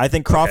 I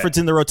think Crawford's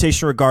in the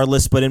rotation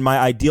regardless, but in my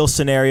ideal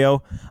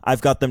scenario,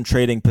 I've got them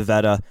trading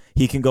Pivetta.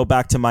 He can go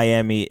back to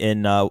Miami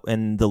in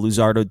the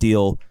Luzardo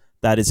deal.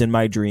 That is in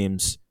my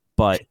dreams,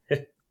 but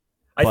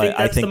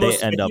I think they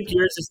end up.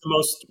 Yours is the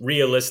most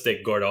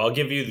realistic, Gordo. I'll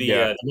give you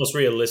the most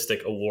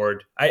realistic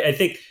award. I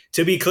think,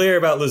 to be clear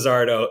about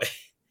Luzardo,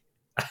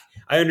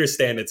 I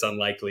understand it's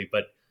unlikely,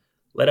 but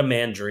let a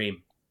man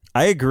dream.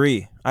 I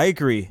agree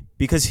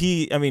because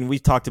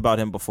we've talked about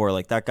him before.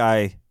 Like, that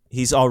guy,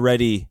 he's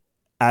already,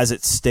 as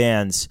it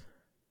stands,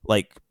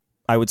 like,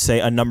 I would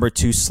say a number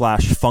 2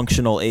 /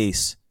 functional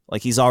ace.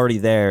 Like, he's already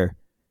there,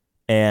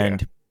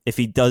 and if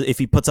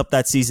he puts up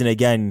that season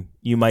again,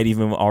 you might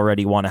even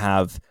already want to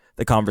have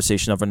the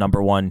conversation of a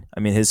number 1. I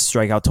mean, his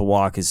strikeout to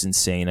walk is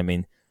insane. I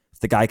mean, if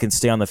the guy can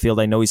stay on the field,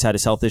 I know he's had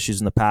his health issues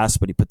in the past,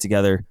 but he put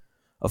together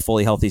a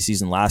fully healthy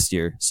season last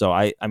year. So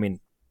I mean,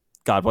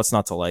 God, what's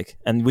not to like?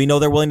 And we know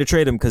they're willing to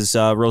trade him because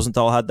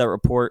Rosenthal had that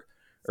report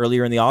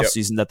earlier in the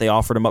offseason that they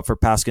offered him up for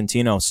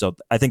Pasquantino. So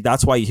I think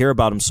that's why you hear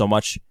about him so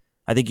much.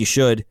 I think you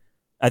should.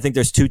 I think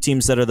there's 2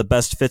 teams that are the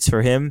best fits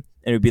for him,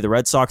 and it would be the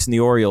Red Sox and the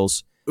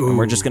Orioles. Ooh. And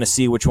we're just going to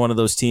see which one of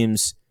those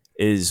teams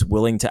is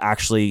willing to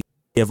actually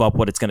give up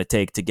what it's going to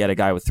take to get a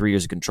guy with 3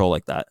 years of control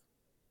like that.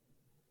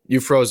 You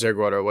froze there,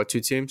 Guado. What 2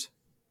 teams?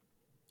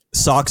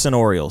 Sox and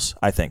Orioles,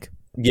 I think.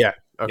 Yeah.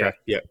 Okay.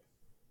 Yeah.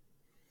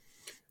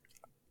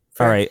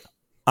 All right.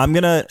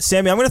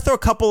 Sammy, I'm going to throw a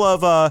couple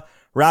of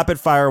rapid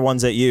fire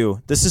ones at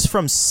you. This is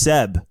from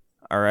Seb.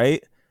 All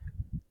right.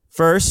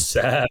 First,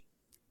 Seb.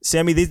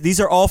 Sammy, these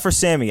are all for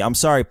Sammy. I'm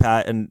sorry,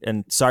 Pat,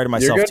 and sorry to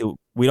myself too.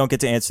 We don't get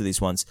to answer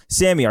these ones.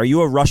 Sammy, are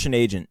you a Russian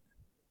agent?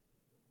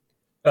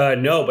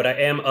 No, but I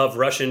am of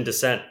Russian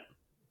descent.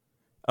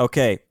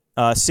 Okay.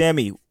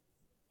 Sammy,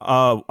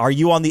 are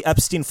you on the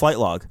Epstein flight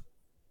log?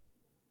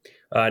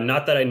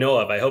 Not that I know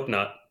of. I hope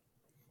not.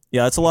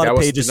 Yeah, that's a lot of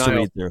pages to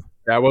read through.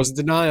 That wasn't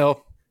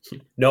denial.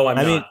 No, I'm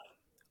not.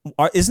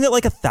 Isn't it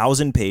like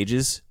 1,000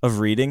 pages of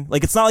reading?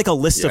 Like, it's not like a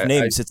list of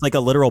names. It's like a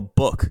literal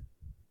book.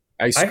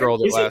 I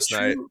scrolled it last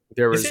night.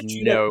 There was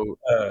no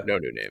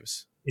new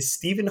names. Is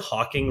Stephen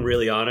Hawking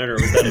really on it, or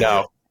was that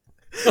no?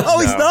 Oh,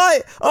 he's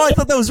not. Oh, I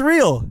thought that was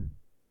real.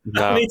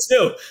 No. Me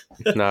too.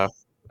 No,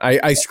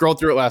 I scrolled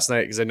through it last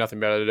night because I had nothing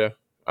better to do.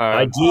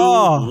 I do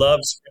love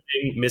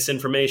spreading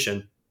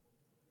misinformation.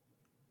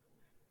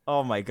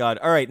 Oh my God!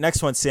 All right,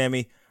 next one,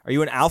 Sammy. Are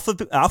you an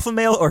alpha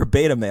male or a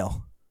beta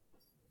male?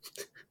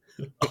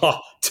 Oh,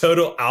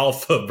 total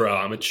alpha, bro.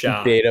 I'm a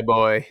child. Beta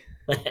boy.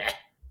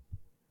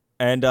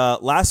 And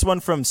last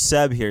one from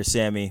Seb here,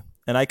 Sammy.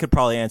 And I could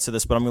probably answer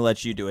this, but I'm going to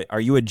let you do it.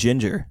 Are you a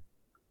ginger?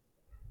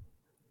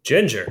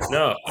 Ginger?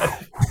 No.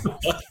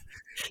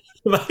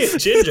 Am I a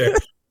ginger?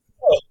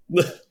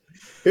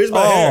 Here's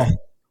my hair.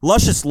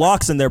 Luscious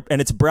locks in there,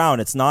 and it's brown.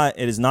 It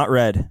is not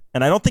red.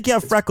 And I don't think you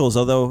have freckles,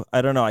 although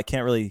I don't know. I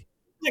can't really.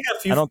 I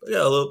got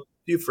a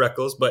few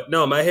freckles, but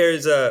no, my hair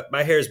is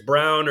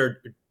brown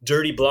or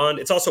dirty blonde.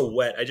 It's also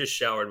wet. I just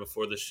showered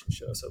before the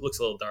show, so it looks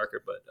a little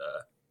darker. But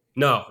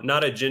no,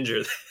 not a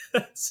ginger.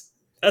 That's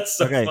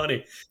so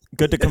funny.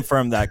 Good to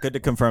confirm that.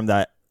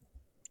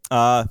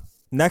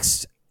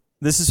 Next,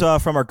 this is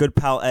from our good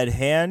pal Ed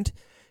Hand.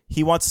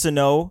 He wants to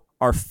know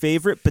our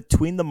favorite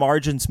between the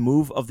margins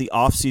move of the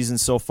offseason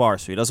so far.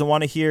 So he doesn't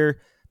want to hear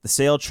the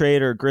Sale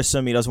trade or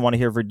Grissom. He doesn't want to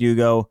hear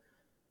Verdugo.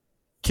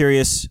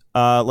 Curious.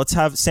 Let's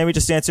have Sammy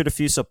just answered a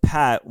few. So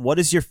Pat, what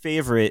is your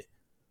favorite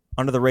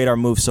under the radar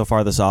move so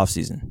far this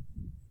offseason?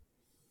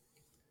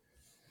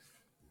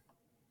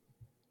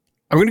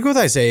 I'm going to go with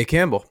Isaiah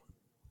Campbell.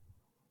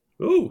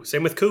 Ooh,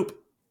 same with Coop.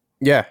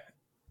 Yeah.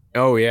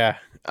 Oh yeah.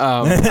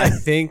 I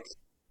think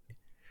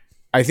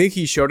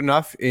he showed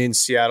enough in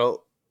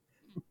Seattle.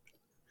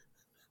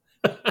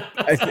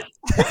 I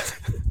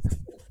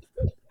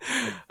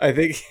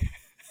think.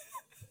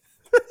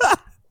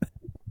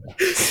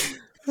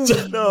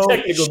 No.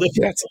 Technical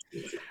difference.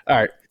 All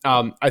right.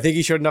 I think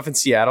he showed enough in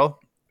Seattle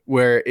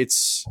where I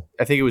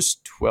think it was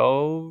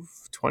 12,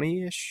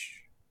 20-ish.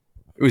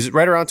 It was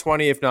right around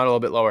 20, if not a little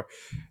bit lower.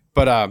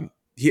 But I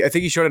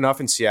think he showed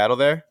enough in Seattle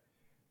there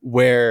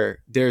where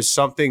there's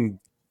something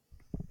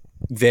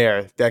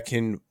there that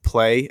can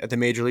play at the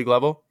major league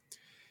level.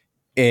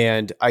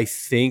 And I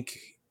think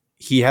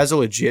he has a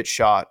legit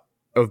shot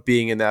of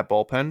being in that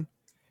bullpen.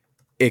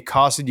 It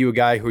costed you a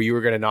guy who you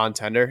were going to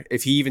non-tender.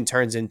 If he even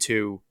turns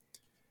into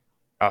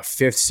a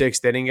fifth,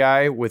 sixth inning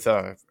guy with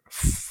a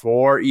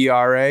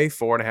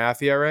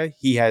 4.5 ERA,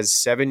 he has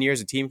 7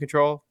 years of team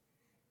control.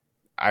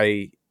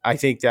 I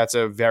think that's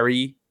a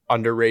very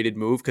underrated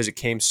move because it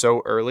came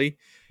so early.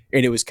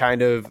 And it was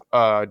kind of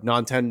a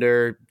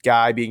non-tender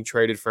guy being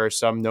traded for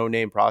some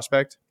no-name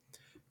prospect.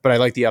 But I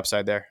like the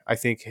upside there. I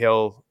think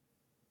he'll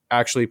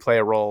actually play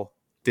a role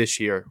this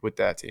year with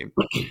that team.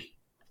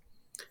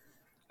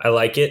 I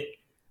like it.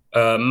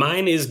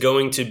 Mine is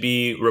going to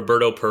be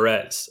Roberto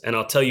Perez, and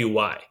I'll tell you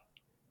why.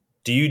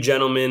 Do you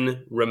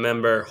gentlemen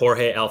remember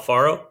Jorge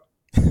Alfaro?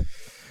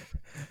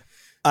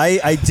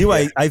 I do.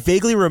 I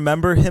vaguely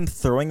remember him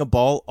throwing a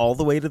ball all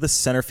the way to the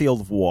center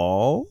field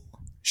wall.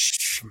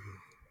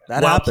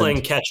 That While happened.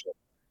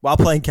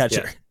 playing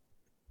catcher.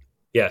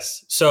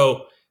 Yes.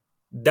 So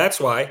that's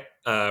why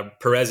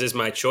Perez is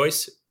my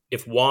choice.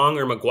 If Wong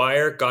or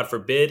Maguire, God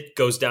forbid,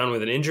 goes down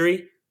with an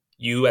injury,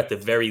 you at the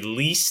very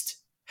least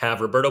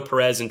have Roberto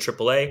Perez in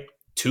AAA,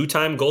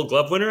 2-time Gold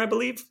Glove winner, I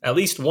believe, at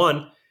least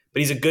one. But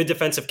he's a good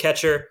defensive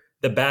catcher.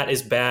 The bat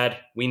is bad.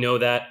 We know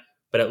that.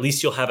 But at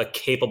least you'll have a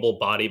capable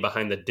body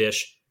behind the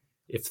dish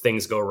if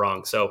things go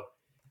wrong. So,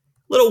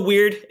 little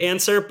weird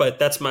answer, but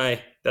that's my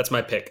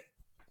pick.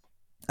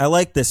 I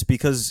like this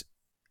because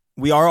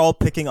we are all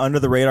picking under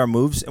the radar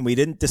moves, and we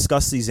didn't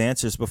discuss these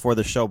answers before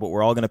the show, but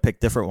we're all going to pick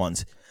different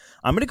ones.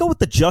 I'm going to go with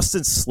the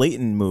Justin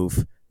Slayton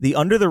move, the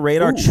under the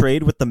radar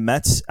trade with the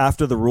Mets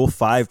after the Rule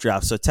 5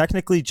 draft. So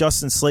technically,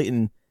 Justin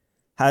Slayton,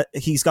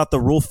 he's got the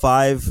Rule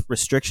 5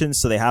 restrictions,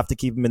 so they have to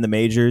keep him in the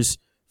majors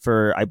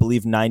for, I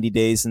believe, 90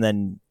 days, and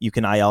then you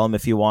can IL him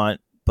if you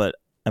want. But,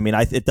 I mean,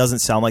 it doesn't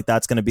sound like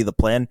that's going to be the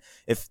plan.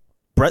 If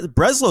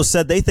Breslow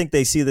said they think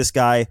they see this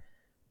guy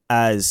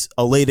as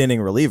a late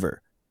inning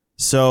reliever.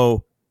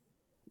 So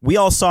we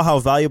all saw how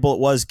valuable it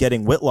was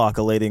getting Whitlock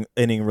a late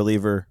inning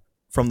reliever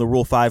from the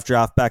Rule 5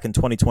 draft back in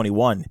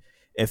 2021.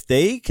 If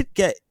they could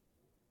get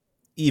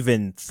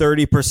even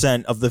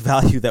 30% of the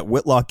value that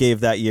Whitlock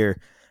gave that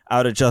year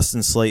out of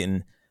Justin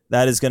Slayton,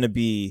 that is going to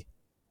be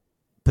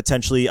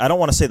potentially, I don't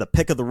want to say the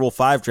pick of the Rule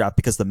 5 draft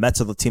because the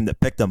Mets are the team that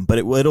picked him, but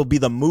it'll be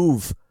the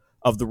move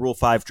of the Rule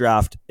 5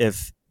 draft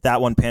if that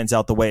one pans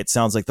out the way it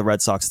sounds like the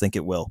Red Sox think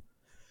it will.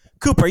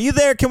 Coop, are you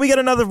there? Can we get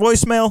another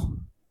voicemail?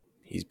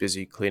 He's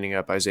busy cleaning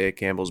up Isaiah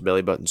Campbell's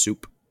belly button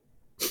soup.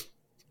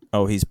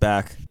 Oh, he's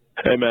back.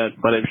 Hey, man.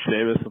 My name's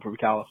Seamus. I'm from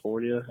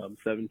California. I'm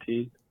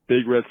 17.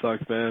 Big Red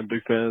Sox fan.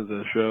 Big fan of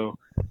the show.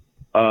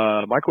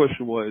 My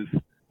question was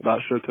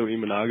about Shoto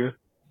Imanaga.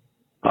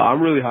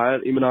 I'm really high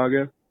on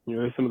Imanaga. You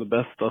know, he's some of the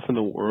best stuff in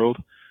the world.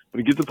 But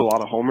he gives up a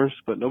lot of homers,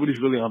 but nobody's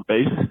really on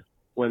base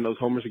when those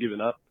homers are given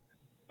up.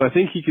 But I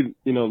think he could,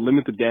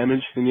 limit the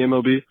damage in the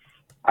MLB.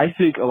 I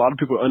think a lot of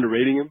people are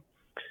underrating him.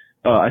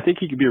 I think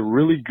he could be a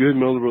really good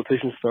middle of the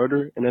rotation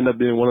starter and end up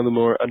being one of the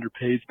more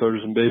underpaid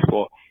starters in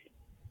baseball.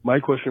 My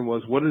question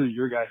was, what are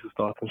your guys'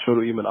 thoughts on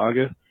Shoto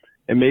Imanaga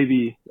and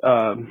maybe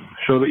Shoto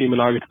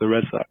Imanaga to the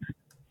Red Sox?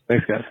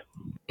 Thanks, guys.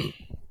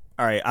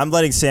 All right, I'm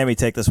letting Sammy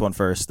take this one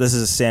first. This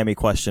is a Sammy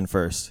question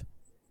first.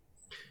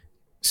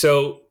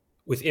 So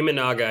with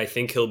Imanaga, I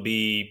think he'll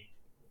be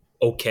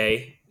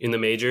okay in the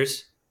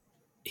majors.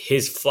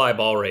 His fly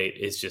ball rate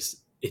is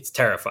just, it's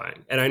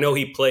terrifying. And I know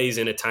he plays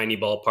in a tiny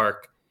ballpark,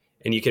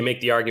 and you can make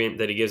the argument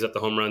that he gives up the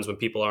home runs when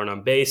people aren't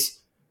on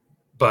base.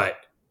 But,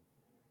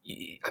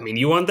 I mean,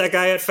 you want that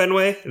guy at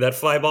Fenway, that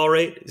fly ball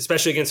rate,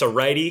 especially against a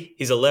righty?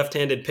 He's a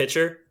left-handed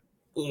pitcher.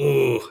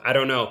 Ooh, I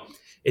don't know.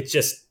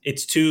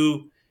 It's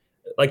too,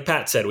 like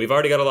Pat said, we've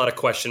already got a lot of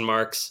question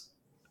marks.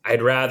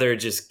 I'd rather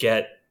just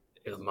get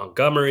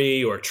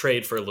Montgomery or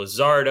trade for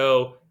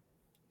Luzardo.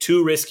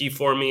 Too risky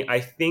for me. I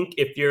think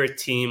if you're a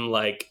team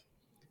like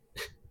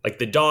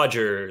the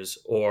Dodgers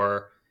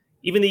or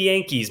even the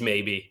Yankees,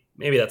 maybe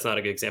that's not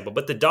a good example,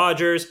 but the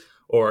Dodgers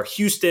or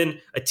Houston,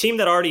 a team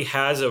that already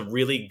has a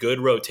really good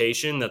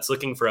rotation that's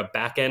looking for a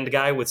back end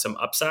guy with some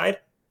upside,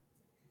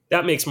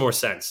 that makes more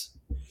sense.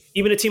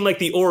 Even a team like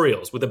the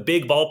Orioles with a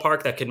big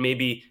ballpark that could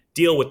maybe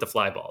deal with the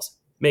fly balls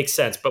makes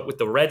sense. But with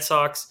the Red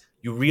Sox,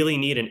 you really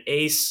need an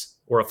ace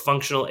or a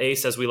functional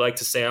ace, as we like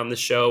to say on the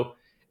show.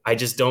 I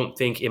just don't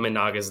think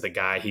Imanaga's the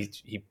guy.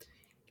 He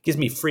gives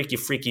me freaky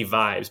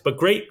vibes. But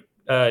great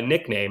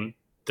nickname,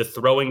 the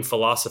throwing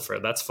philosopher.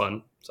 That's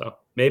fun. So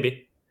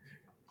maybe.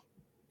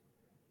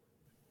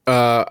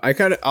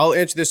 I'll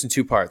answer this in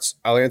two parts.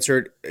 I'll answer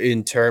it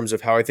in terms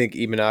of how I think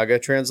Imanaga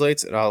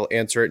translates, and I'll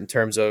answer it in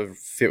terms of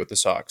fit with the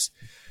Sox.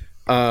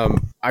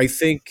 I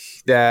think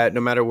that no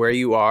matter where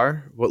you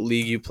are, what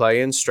league you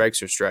play in,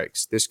 strikes are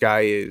strikes. This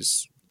guy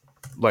is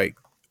like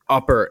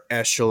upper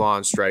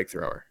echelon strike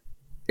thrower,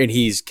 and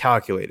he's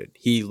calculated.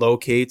 He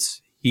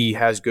locates. He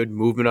has good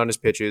movement on his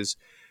pitches.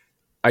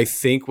 I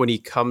think when he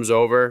comes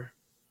over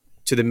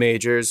to the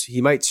majors,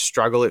 he might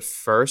struggle at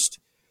first.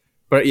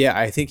 But yeah,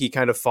 I think he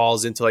kind of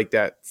falls into like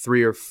that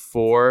 3 or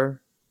 4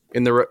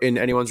 in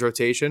anyone's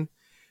rotation.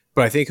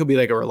 But I think he'll be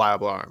like a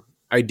reliable arm.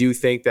 I do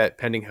think that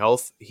pending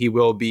health, he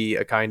will be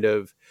a kind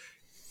of,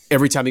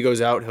 every time he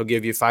goes out, he'll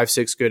give you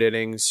 5-6 good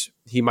innings.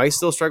 He might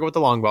still struggle with the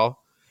long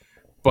ball,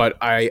 but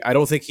I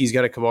don't think he's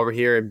going to come over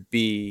here and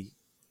be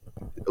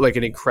like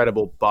an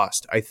incredible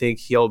bust. I think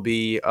he'll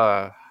be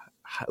a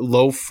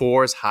low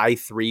 4s, high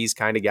 3s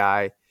kind of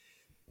guy.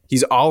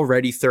 He's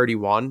already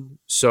 31,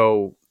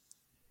 so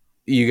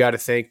you got to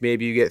think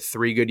maybe you get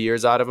 3 good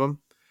years out of him.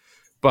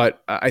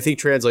 But I think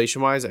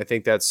translation-wise, I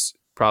think that's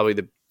probably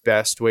the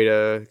best way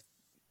to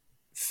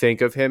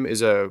think of him,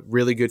 is a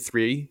really good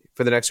 3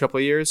 for the next couple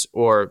of years,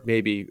 or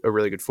maybe a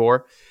really good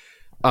 4.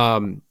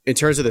 In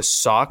terms of the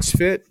Sox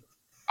fit,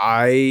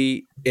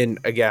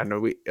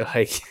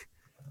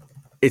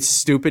 it's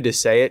stupid to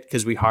say it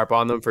because we harp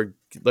on them for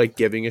like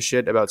giving a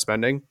shit about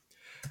spending.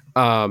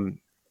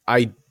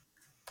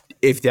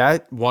 If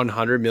that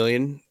 100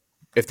 million,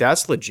 if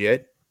that's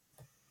legit,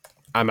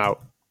 I'm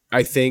out.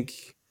 I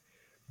think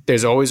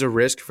there's always a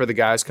risk for the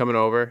guys coming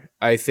over.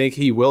 I think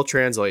he will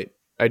translate.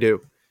 I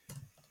do.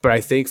 But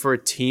I think for a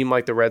team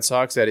like the Red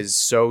Sox that is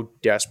so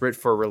desperate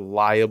for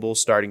reliable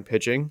starting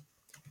pitching,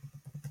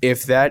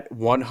 if that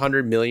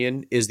 100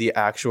 million is the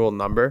actual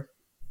number,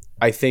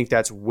 I think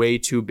that's way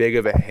too big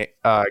of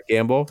a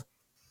gamble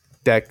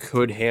that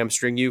could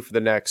hamstring you for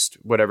the next,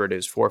 whatever it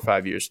is, 4 or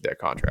 5 years of that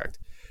contract.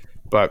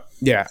 But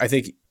yeah, I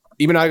think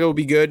Imanaga will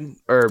be good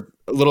or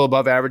a little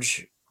above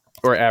average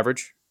or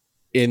average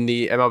in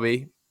the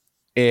MLB.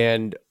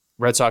 And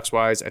Red Sox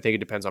wise, I think it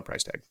depends on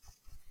price tag.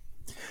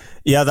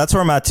 Yeah, that's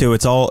where I'm at too.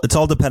 It's all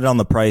dependent on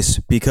the price,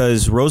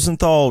 because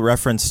Rosenthal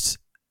referenced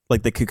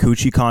like the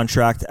Kikuchi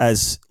contract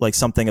as like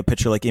something a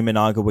pitcher like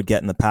Imanaga would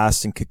get in the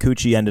past, and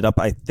Kikuchi ended up,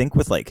 I think,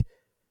 with like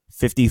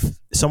 50,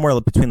 somewhere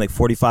between like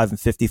 45 and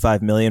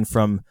 55 million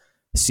from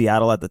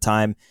Seattle at the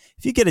time.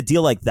 If you get a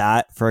deal like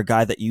that for a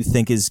guy that you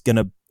think is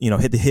gonna,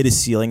 hit his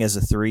ceiling as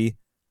a 3,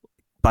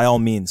 by all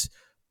means.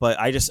 But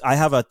I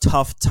have a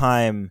tough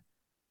time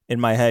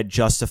in my head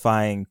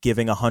justifying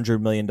giving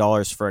 $100 million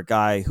for a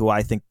guy who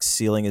I think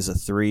ceiling is a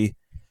 3,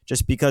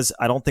 just because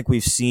I don't think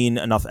we've seen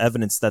enough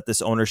evidence that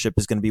this ownership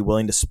is going to be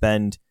willing to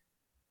spend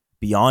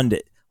beyond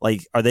it.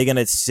 Like, are they going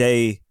to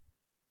say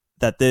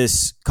that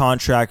this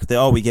contract,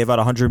 we gave out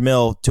 $100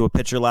 million to a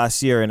pitcher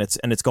last year and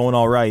it's going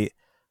all right?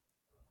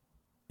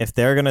 If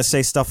they're going to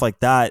say stuff like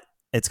that,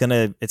 it's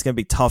going to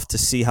be tough to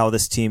see how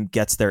this team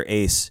gets their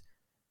ace.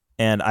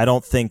 And I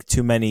don't think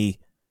too many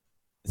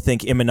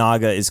think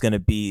Imanaga is going to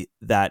be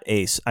that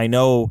ace. I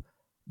know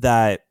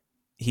that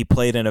he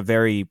played in a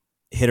very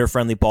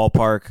hitter-friendly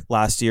ballpark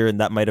last year, and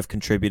that might have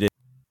contributed.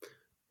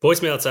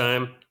 Voicemail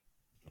time.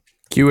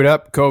 Cue it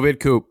up, COVID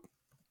Coop.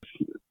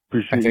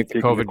 Appreciate I think you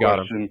taking COVID the got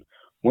him. question.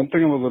 One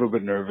thing I'm a little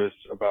bit nervous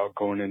about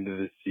going into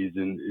this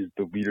season is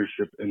the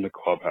leadership in the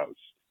clubhouse.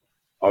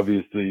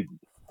 Obviously,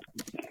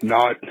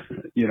 not,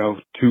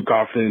 too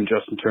confident in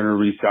Justin Turner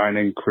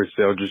re-signing, Chris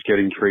Sale just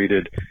getting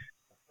traded.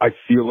 I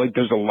feel like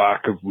there's a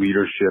lack of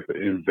leadership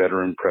and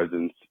veteran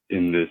presence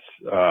in this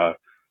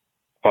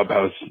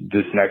clubhouse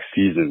this next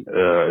season,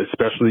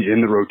 especially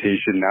in the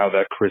rotation now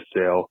that Chris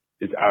Sale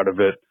is out of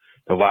it.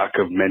 The lack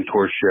of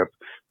mentorship,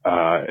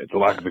 the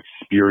lack of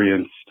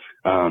experience.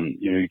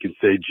 You can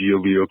say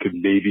Giolito could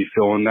maybe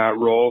fill in that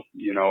role.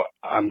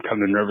 I'm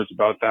kind of nervous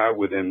about that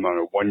with him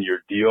on a 1-year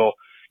deal.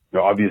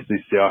 Obviously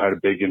Sale had a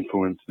big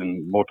influence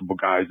in multiple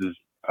guys'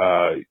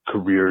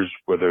 careers,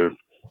 whether,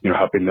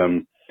 helping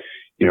them,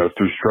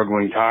 through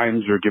struggling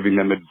times or giving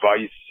them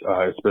advice,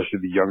 especially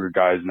the younger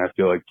guys. And I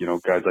feel like,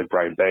 guys like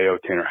Brian Bayo,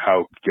 Tanner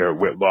Houck, Garrett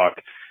Whitlock,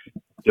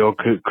 still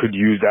could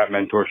use that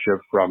mentorship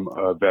from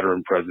a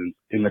veteran presence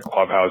in the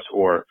clubhouse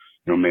or,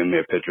 mainly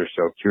a pitcher.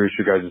 So curious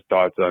your guys'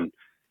 thoughts on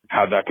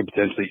how that could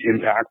potentially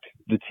impact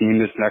the team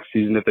this next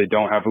season if they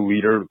don't have a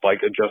leader like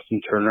a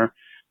Justin Turner,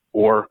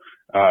 or,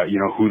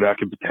 who that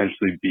could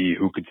potentially be,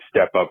 who could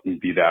step up and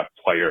be that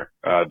player.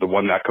 The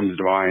one that comes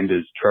to mind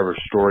is Trevor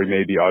Story,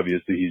 maybe.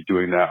 Obviously he's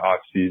doing that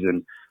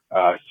off-season,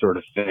 sort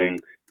of thing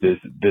this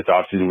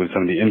off-season with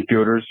some of the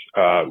infielders.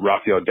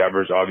 Rafael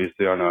Devers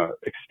obviously on a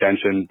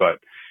extension, but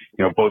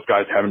both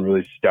guys haven't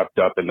really stepped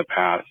up in the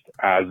past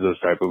as those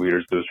type of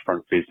leaders, those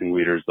front-facing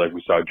leaders like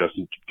we saw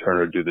Justin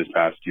Turner do this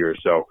past year.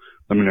 So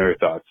let me know your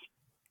thoughts.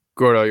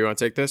 Gordo, you want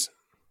to take this?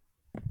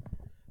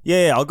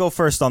 Yeah, I'll go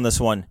first on this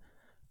one.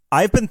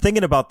 I've been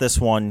thinking about this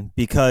one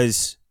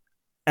because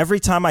every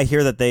time I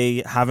hear that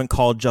they haven't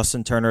called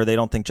Justin Turner, they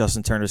don't think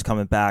Justin Turner's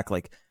coming back.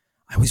 Like,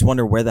 I always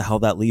wonder where the hell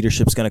that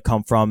leadership's going to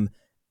come from.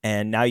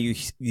 And now you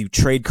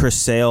trade Chris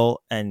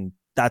Sale, and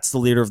that's the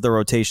leader of the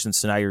rotation.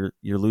 So now you're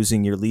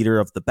losing your leader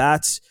of the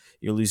bats,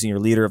 you're losing your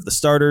leader of the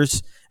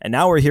starters, and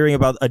now we're hearing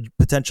about a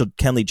potential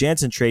Kenley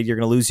Jansen trade. You're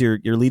going to lose your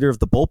leader of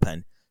the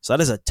bullpen. So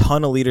that is a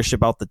ton of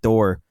leadership out the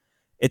door.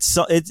 It's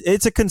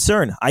a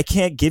concern. I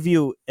can't give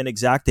you an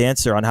exact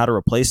answer on how to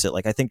replace it.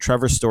 Like, I think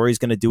Trevor Story is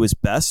going to do his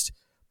best,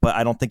 but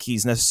I don't think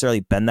he's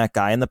necessarily been that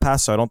guy in the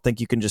past. So I don't think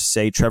you can just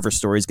say Trevor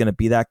Story is going to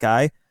be that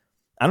guy.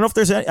 I don't know if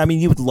there's any, I mean,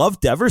 you would love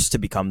Devers to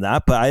become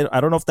that, but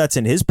I don't know if that's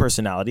in his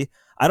personality.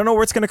 I don't know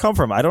where it's going to come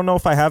from. I don't know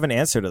if I have an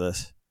answer to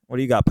this. What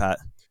do you got, Pat?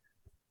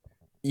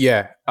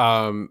 Yeah.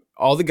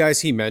 All the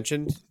guys he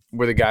mentioned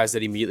were the guys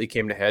that immediately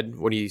came to my head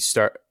when he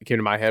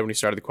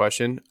started the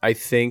question. I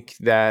think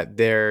that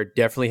there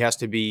definitely has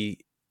to be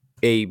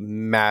a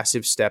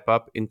massive step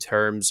up in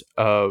terms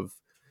of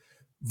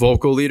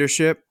vocal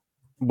leadership,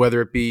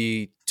 whether it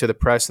be to the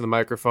press and the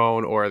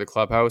microphone or the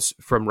clubhouse.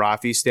 From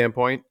Rafi's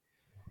standpoint,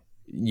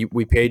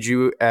 they paid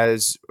you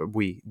as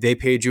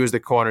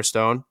the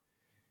cornerstone.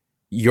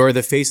 You're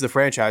the face of the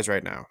franchise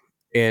right now.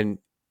 And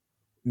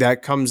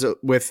that comes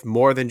with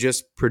more than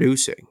just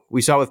producing.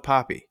 We saw it with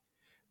Poppy.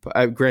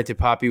 Granted,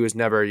 Poppy was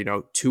never,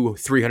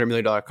 $200-300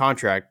 million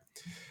contract,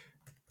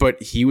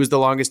 but he was the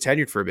longest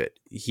tenured for a bit.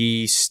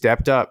 He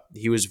stepped up.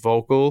 He was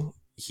vocal.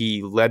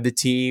 He led the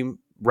team.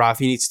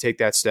 Rafi needs to take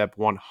that step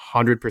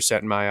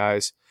 100% in my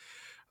eyes.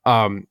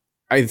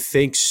 I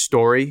think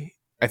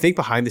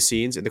behind the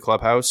scenes in the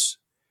clubhouse,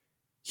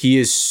 he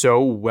is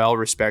so well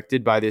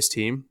respected by this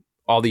team.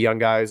 All the young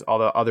guys, all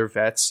the other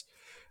vets,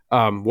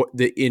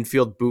 the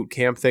infield boot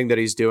camp thing that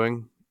he's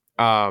doing.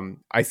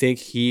 I think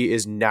he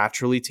is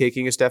naturally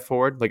taking a step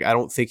forward. Like, I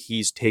don't think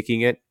he's taking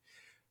it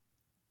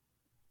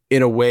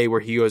in a way where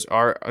he goes,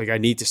 I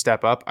need to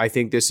step up. I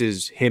think this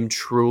is him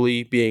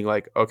truly being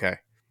like, okay,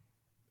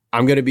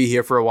 I'm going to be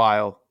here for a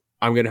while.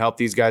 I'm going to help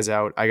these guys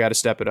out. I got to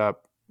step it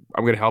up.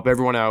 I'm going to help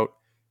everyone out.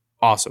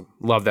 Awesome.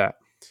 Love that.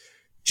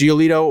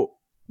 Giolito,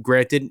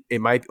 granted,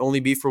 it might only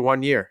be for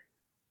 1 year,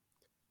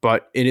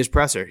 but in his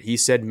presser, he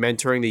said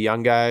mentoring the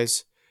young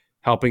guys,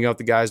 helping out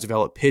the guys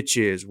develop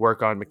pitches,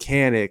 work on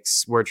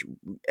mechanics, work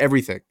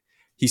everything.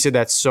 He said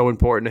that's so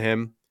important to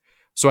him.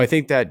 So I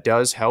think that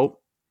does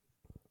help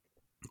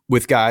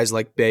with guys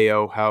like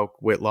Bayo, Houck,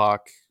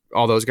 Whitlock,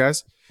 all those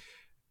guys.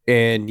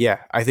 And yeah,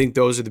 I think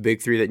those are the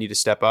big three that need to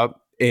step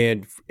up.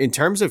 And in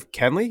terms of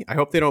Kenley, I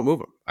hope they don't move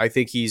him. I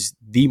think he's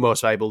the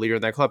most valuable leader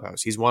in that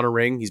clubhouse. He's won a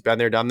ring. He's been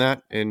there, done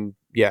that. And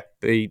yeah,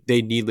 they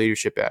need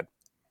leadership bad.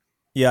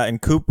 Yeah,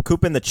 and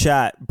Coop in the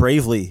chat,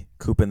 bravely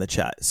Coop in the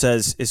chat,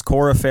 says, is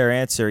Cora a fair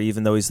answer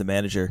even though he's the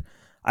manager?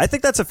 I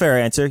think that's a fair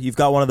answer. You've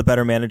got one of the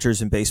better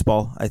managers in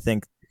baseball. I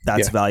think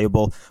that's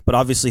valuable. But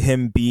obviously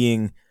him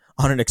being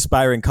on an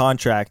expiring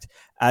contract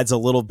adds a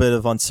little bit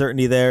of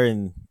uncertainty there,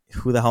 and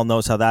who the hell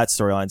knows how that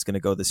storyline is going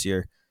to go this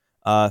year.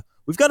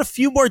 We've got a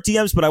few more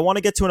DMs, but I want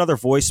to get to another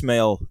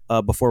voicemail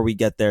before we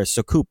get there.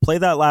 So Coop, play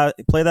that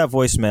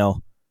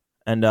voicemail,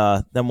 and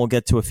then we'll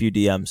get to a few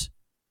DMs.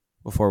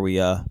 Before we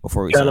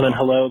Gentlemen,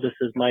 hello. This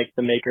is Mike,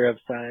 the maker of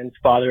signs,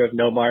 father of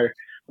Nomar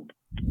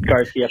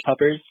Garcia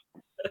puppers.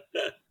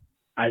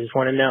 I just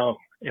want to know,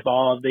 if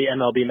all of the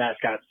MLB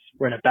mascots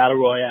were in a battle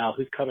royale,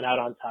 who's coming out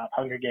on top,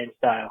 Hunger Games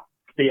style?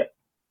 See ya.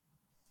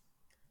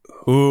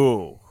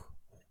 Ooh.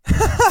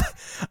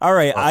 All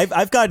right,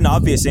 I've got an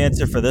obvious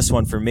answer for this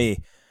one for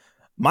me.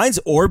 Mine's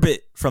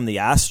Orbit from the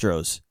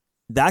Astros.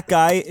 That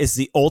guy is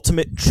the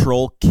ultimate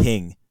troll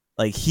king.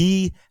 Like,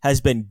 he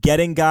has been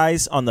getting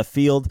guys on the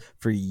field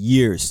for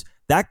years.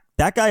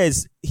 That guy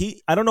is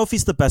I don't know if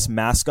he's the best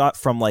mascot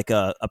from like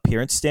a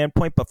appearance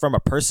standpoint, but from a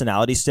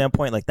personality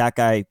standpoint, like that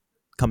guy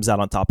comes out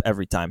on top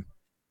every time.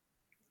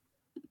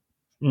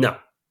 No.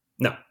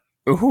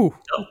 Ooh.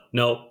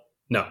 No.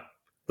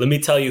 Let me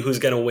tell you who's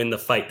going to win the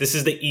fight. This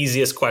is the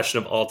easiest question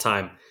of all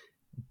time.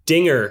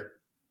 Dinger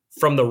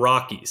from the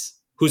Rockies,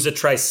 who's a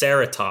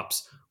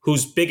Triceratops,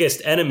 whose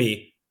biggest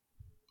enemy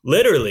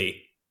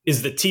literally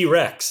is the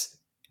T-Rex.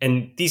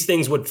 And these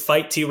things would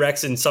fight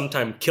T-Rex and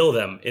sometimes kill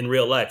them in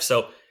real life.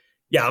 So,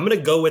 yeah, I'm going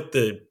to go with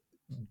the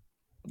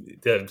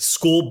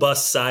school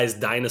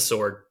bus-sized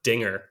dinosaur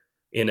Dinger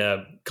in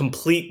a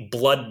complete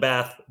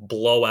bloodbath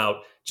blowout.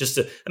 Just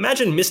to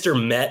imagine Mr.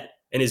 Met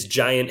and his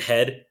giant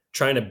head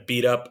trying to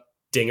beat up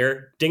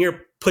Dinger.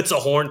 Dinger puts a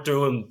horn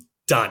through him,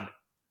 done,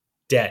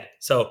 dead.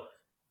 So,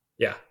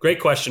 yeah, great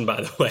question,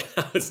 by the way.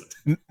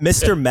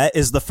 Mr. Met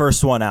is the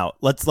first one out.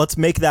 Let's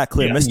make that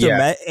clear. Yeah. Mr.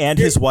 Met and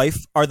his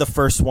wife are the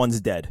first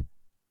ones dead.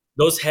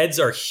 Those heads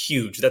are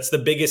huge. That's the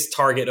biggest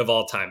target of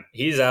all time.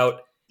 He's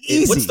out.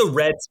 Easy. What's the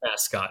Reds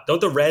mascot? Don't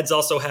the Reds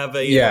also have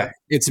a? Yeah,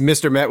 it's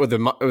Mr. Met with a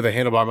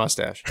handlebar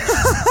mustache.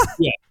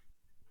 Yeah,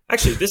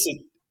 actually,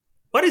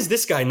 why does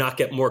this guy not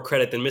get more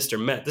credit than Mr.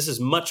 Met? This is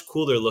much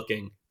cooler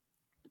looking.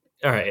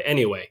 All right.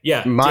 Anyway,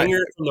 yeah,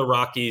 Dinger from the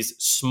Rockies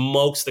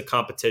smokes the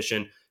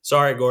competition.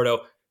 Sorry,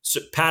 Gordo.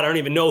 So, Pat, I don't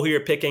even know who you're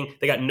picking.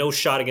 They got no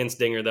shot against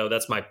Dinger, though.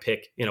 That's my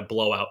pick in a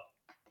blowout.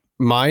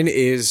 Mine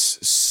is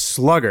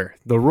Slugger,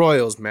 the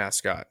Royals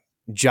mascot.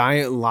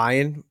 Giant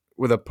lion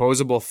with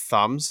opposable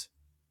thumbs.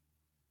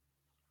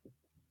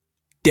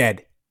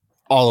 Dead.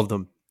 All of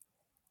them.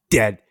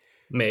 Dead.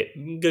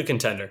 Mate, good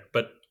contender,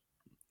 but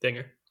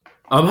Dinger.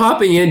 I'm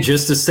hopping in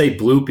just to say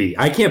Bloopy.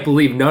 I can't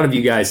believe none of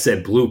you guys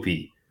said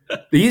Bloopy.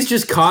 He's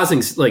just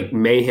causing like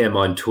mayhem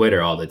on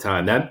Twitter all the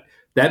time.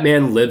 That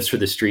man lives for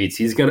the streets.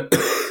 He's gonna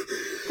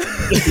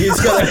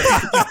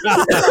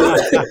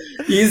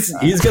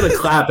he's gonna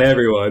clap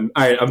everyone.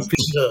 All right,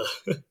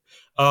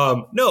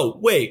 no,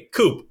 wait,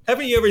 Coop.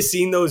 Haven't you ever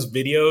seen those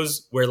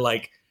videos where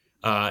like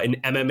an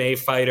MMA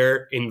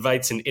fighter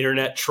invites an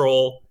internet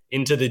troll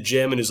into the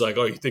gym and is like,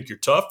 "Oh, you think you're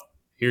tough?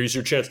 Here's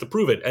your chance to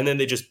prove it." And then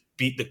they just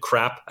beat the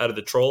crap out of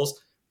the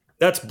trolls.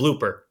 That's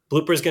Blooper.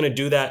 Blooper's going to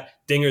do that.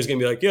 Dinger's going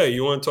to be like, "Yeah,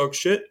 you want to talk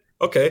shit?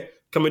 Okay,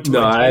 come into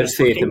no." my I have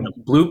faith in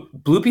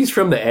Bloopy's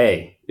from the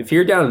A. If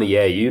you're down in the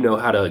A, you know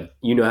how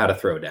to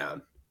throw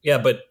down. Yeah,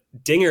 but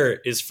Dinger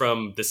is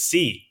from the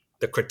C,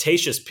 the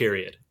Cretaceous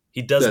period.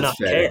 He does not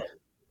care.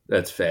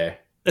 That's fair.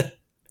 All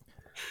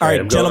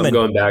right, gentlemen, I'm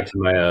going back to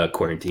my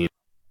quarantine.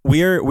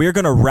 We're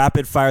going to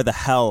rapid fire the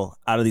hell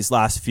out of these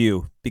last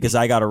few because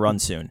I got to run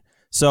soon.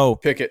 So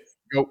pick it.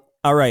 Go.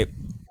 All right.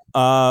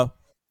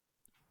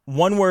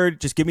 One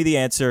word. Just give me the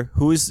answer.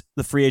 Who is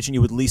the free agent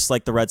you would least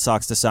like the Red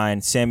Sox to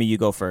sign? Sammy, you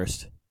go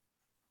first.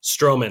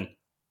 Stroman.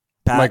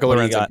 Pat, Michael what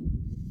do you Lorenzen. got?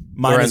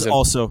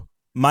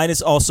 Mine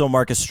is also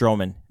Marcus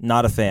Stroman.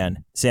 Not a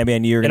fan. Sammy, I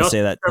knew you were going to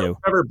say that too.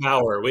 Trevor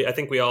Bauer. I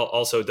think we all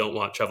also don't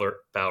want Trevor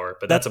Bauer,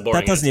 but that's a boring.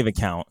 That doesn't even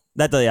count.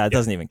 It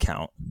doesn't even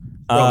count.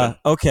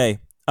 Okay.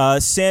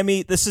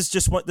 Sammy, this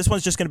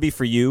one's just going to be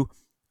for you.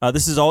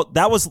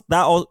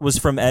 That was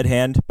from Ed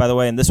Hand, by the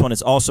way, and this one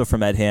is also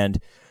from Ed Hand.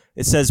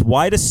 It says,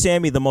 "Why does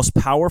Sammy, the most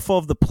powerful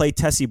of the Play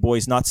Tessie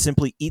boys, not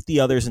simply eat the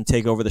others and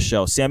take over the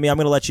show?" Sammy, I'm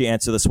going to let you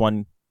answer this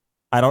one.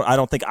 I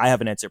don't think I have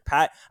an answer.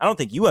 Pat, I don't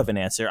think you have an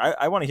answer.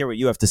 I want to hear what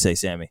you have to say,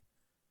 Sammy.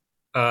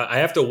 I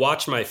have to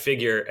watch my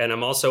figure, and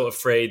I'm also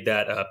afraid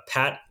that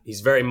Pat, he's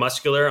very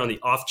muscular. On the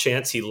off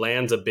chance he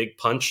lands a big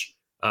punch,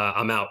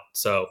 I'm out.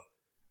 So,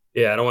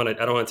 yeah, I don't want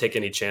to take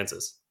any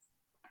chances.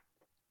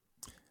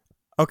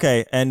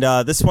 Okay, and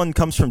this one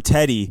comes from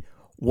Teddy.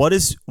 What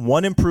is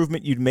one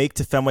improvement you'd make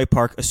to Fenway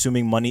Park,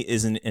 assuming money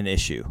isn't an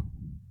issue?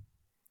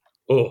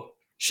 Oh,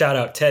 shout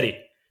out Teddy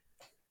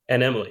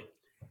and Emily.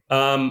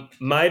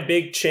 My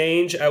big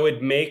change I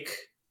would make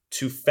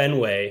to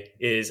Fenway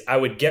is I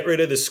would get rid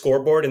of the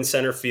scoreboard in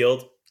center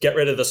field, get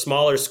rid of the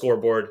smaller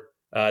scoreboard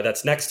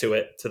that's next to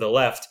it to the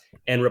left,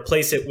 and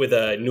replace it with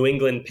a New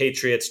England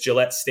Patriots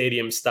Gillette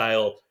Stadium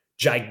style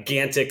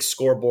gigantic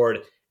scoreboard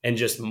and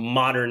just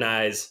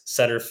modernize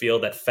center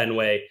field at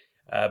Fenway.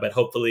 But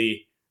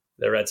hopefully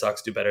the Red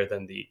Sox do better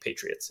than the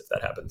Patriots if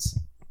that happens.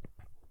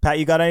 Pat,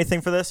 you got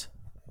anything for this?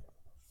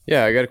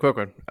 Yeah, I got a quick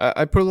one.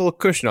 I put a little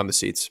cushion on the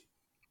seats.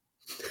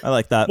 I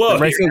like that. Whoa,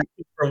 right field,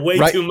 for way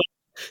too much.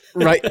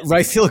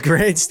 right field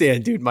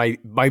grandstand, dude. My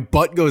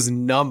butt goes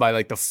numb by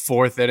like the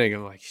fourth inning.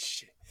 I'm like,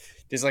 shit.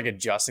 Just like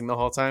adjusting the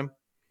whole time.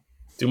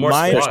 Do more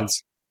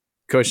squats.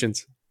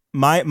 Cushions.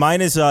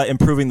 Mine is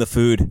improving the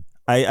food.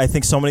 I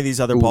think so many of these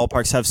other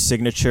ballparks have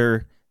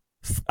signature.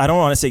 I don't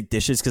want to say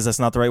dishes because that's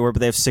not the right word, but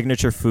they have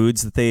signature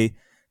foods that they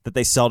that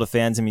they sell to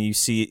fans. I mean, you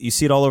see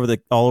it all over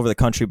the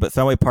country, but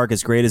Fenway Park,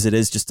 as great as it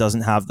is, just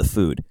doesn't have the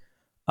food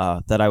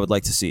that I would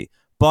like to see.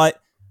 But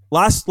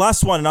last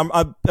one,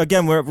 and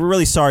again, we're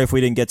really sorry if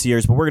we didn't get to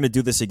yours, but we're going to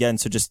do this again.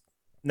 So just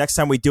next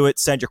time we do it,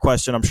 send your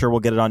question. I'm sure we'll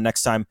get it on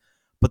next time.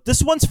 But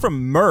this one's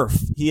from Murph.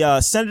 He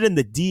sent it in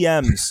the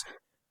DMs.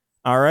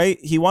 All right.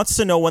 He wants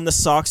to know when the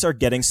Sox are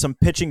getting some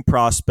pitching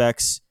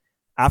prospects.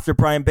 After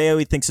Brian Bayo,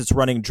 he thinks it's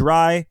running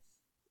dry.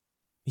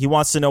 He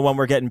wants to know when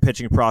we're getting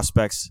pitching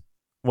prospects.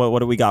 What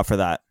do we got for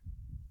that?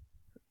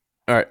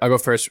 All right, I'll go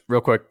first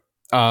real quick.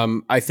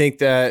 I think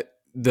that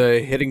the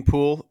hitting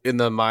pool in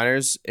the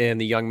minors and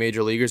the young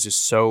major leaguers is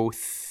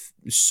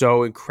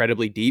so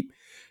incredibly deep.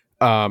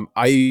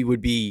 I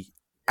would be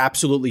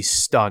absolutely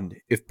stunned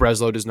if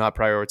Breslow does not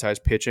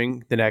prioritize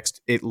pitching the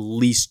next at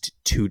least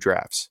 2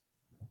 drafts.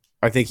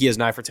 I think he has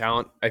an eye for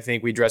talent. I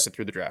think we address it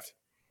through the draft.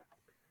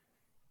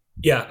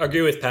 Yeah, I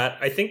agree with Pat.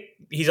 I think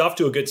he's off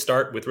to a good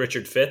start with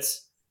Richard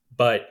Fitz,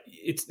 but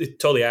it's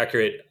totally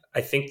accurate.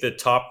 I think the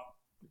top,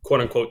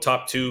 quote unquote,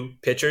 top 2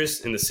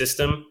 pitchers in the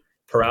system,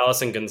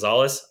 Perales and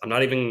Gonzalez, I'm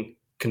not even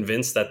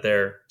convinced that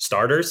they're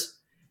starters.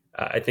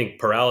 I think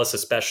Perales,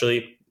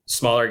 especially,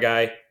 smaller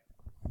guy,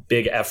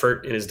 big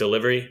effort in his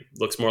delivery,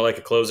 looks more like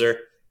a closer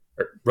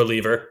or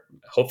reliever,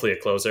 hopefully a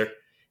closer.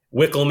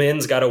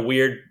 Wickelman's got a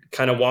weird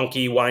kind of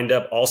wonky wind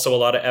up, also a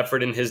lot of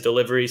effort in his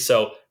delivery.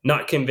 So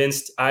not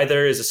convinced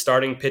either as a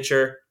starting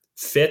pitcher.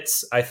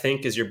 Fitz, I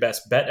think, is your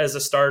best bet as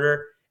a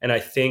starter. And I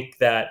think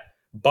that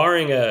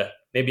barring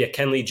maybe a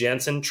Kenley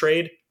Jansen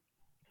trade,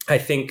 I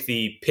think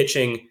the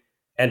pitching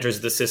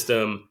enters the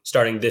system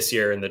starting this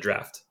year in the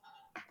draft.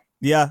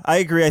 Yeah, I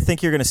agree. I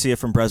think you're going to see it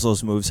from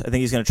Breslow's moves. I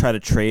think he's going to try to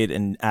trade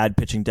and add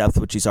pitching depth,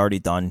 which he's already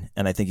done.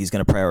 And I think he's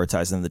going to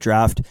prioritize in the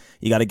draft.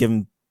 You got to give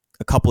him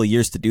a couple of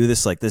years to do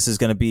this. Like, this is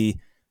going to be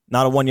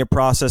not a 1-year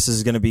process. This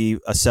is going to be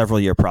a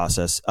several-year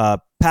process.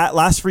 Pat,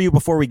 last for you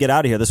before we get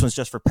out of here. This one's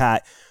just for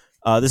Pat.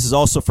 This is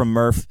also from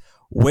Murph.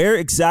 Where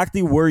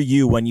exactly were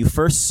you when you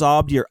first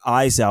sobbed your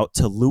eyes out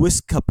to Louis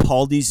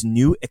Capaldi's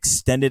new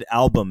extended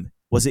album?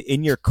 Was it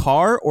in your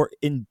car or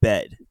in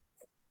bed?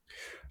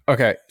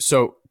 Okay,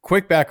 so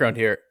quick background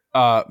here.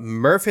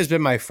 Murph has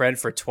been my friend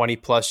for 20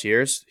 plus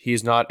years.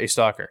 He's not a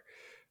stalker.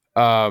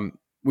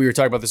 We were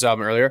talking about this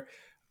album earlier.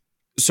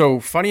 So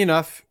funny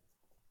enough,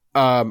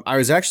 I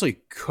was actually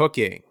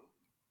cooking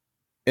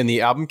and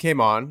the album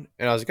came on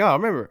and I was like, oh, I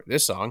remember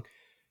this song.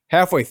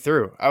 Halfway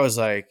through, I was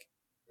like,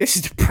 this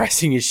is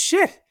depressing as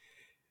shit.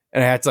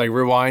 And I had to like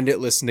rewind it,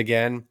 listen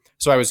again.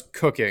 So I was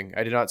cooking.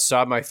 I did not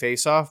sob my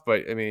face off,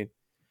 but I mean,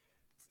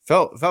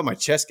 felt my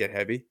chest get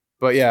heavy.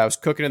 But yeah, I was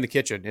cooking in the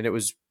kitchen and it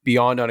was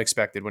beyond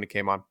unexpected when it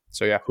came on.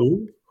 So yeah.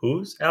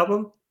 Whose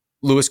album?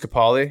 Louis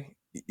Capaldi.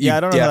 Yeah, I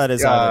don't know who that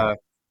is either.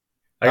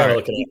 I gotta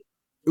look it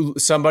up.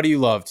 Somebody you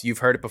loved. You've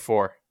heard it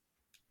before.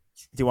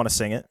 Do you want to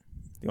sing it?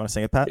 Do you want to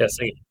sing it, Pat? Yeah,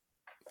 sing it.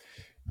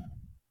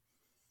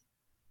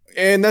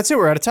 And that's it.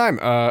 We're out of time.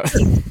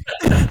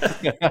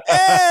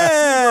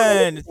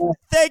 And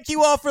thank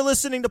you all for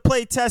listening to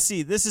Play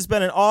Tessie. This has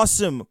been an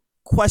awesome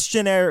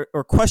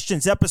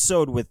questions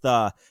episode with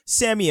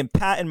Sammy and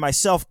Pat and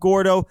myself,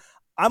 Gordo.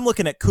 I'm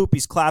looking at Coop.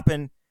 He's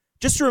clapping.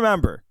 Just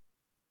remember,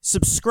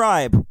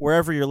 subscribe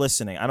wherever you're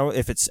listening. I don't know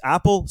if it's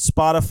Apple,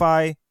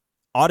 Spotify,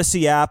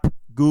 Odyssey app,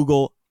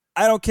 Google.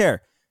 I don't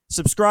care.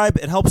 Subscribe.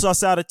 It helps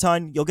us out a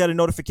ton. You'll get a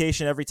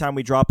notification every time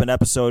we drop an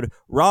episode.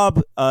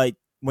 Rob,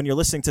 when you're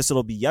listening to this,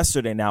 it'll be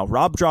yesterday now.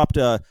 Rob dropped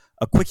a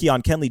quickie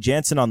on Kenley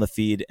Jansen on the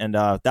feed, and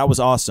that was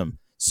awesome.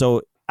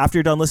 So after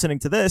you're done listening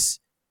to this,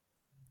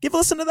 give a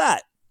listen to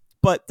that.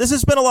 But this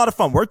has been a lot of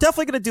fun. We're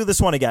definitely going to do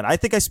this one again. I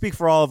think I speak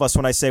for all of us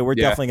when I say we're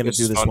definitely going to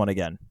do this one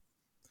again.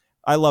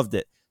 I loved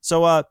it.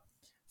 So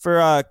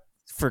for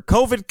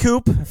COVID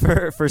Coop,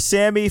 for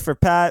Sammy, for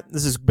Pat,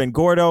 this has been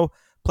Gordo.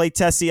 Play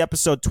Tessie,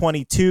 episode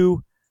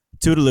 22.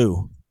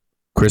 Toodaloo.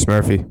 Chris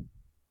Murphy.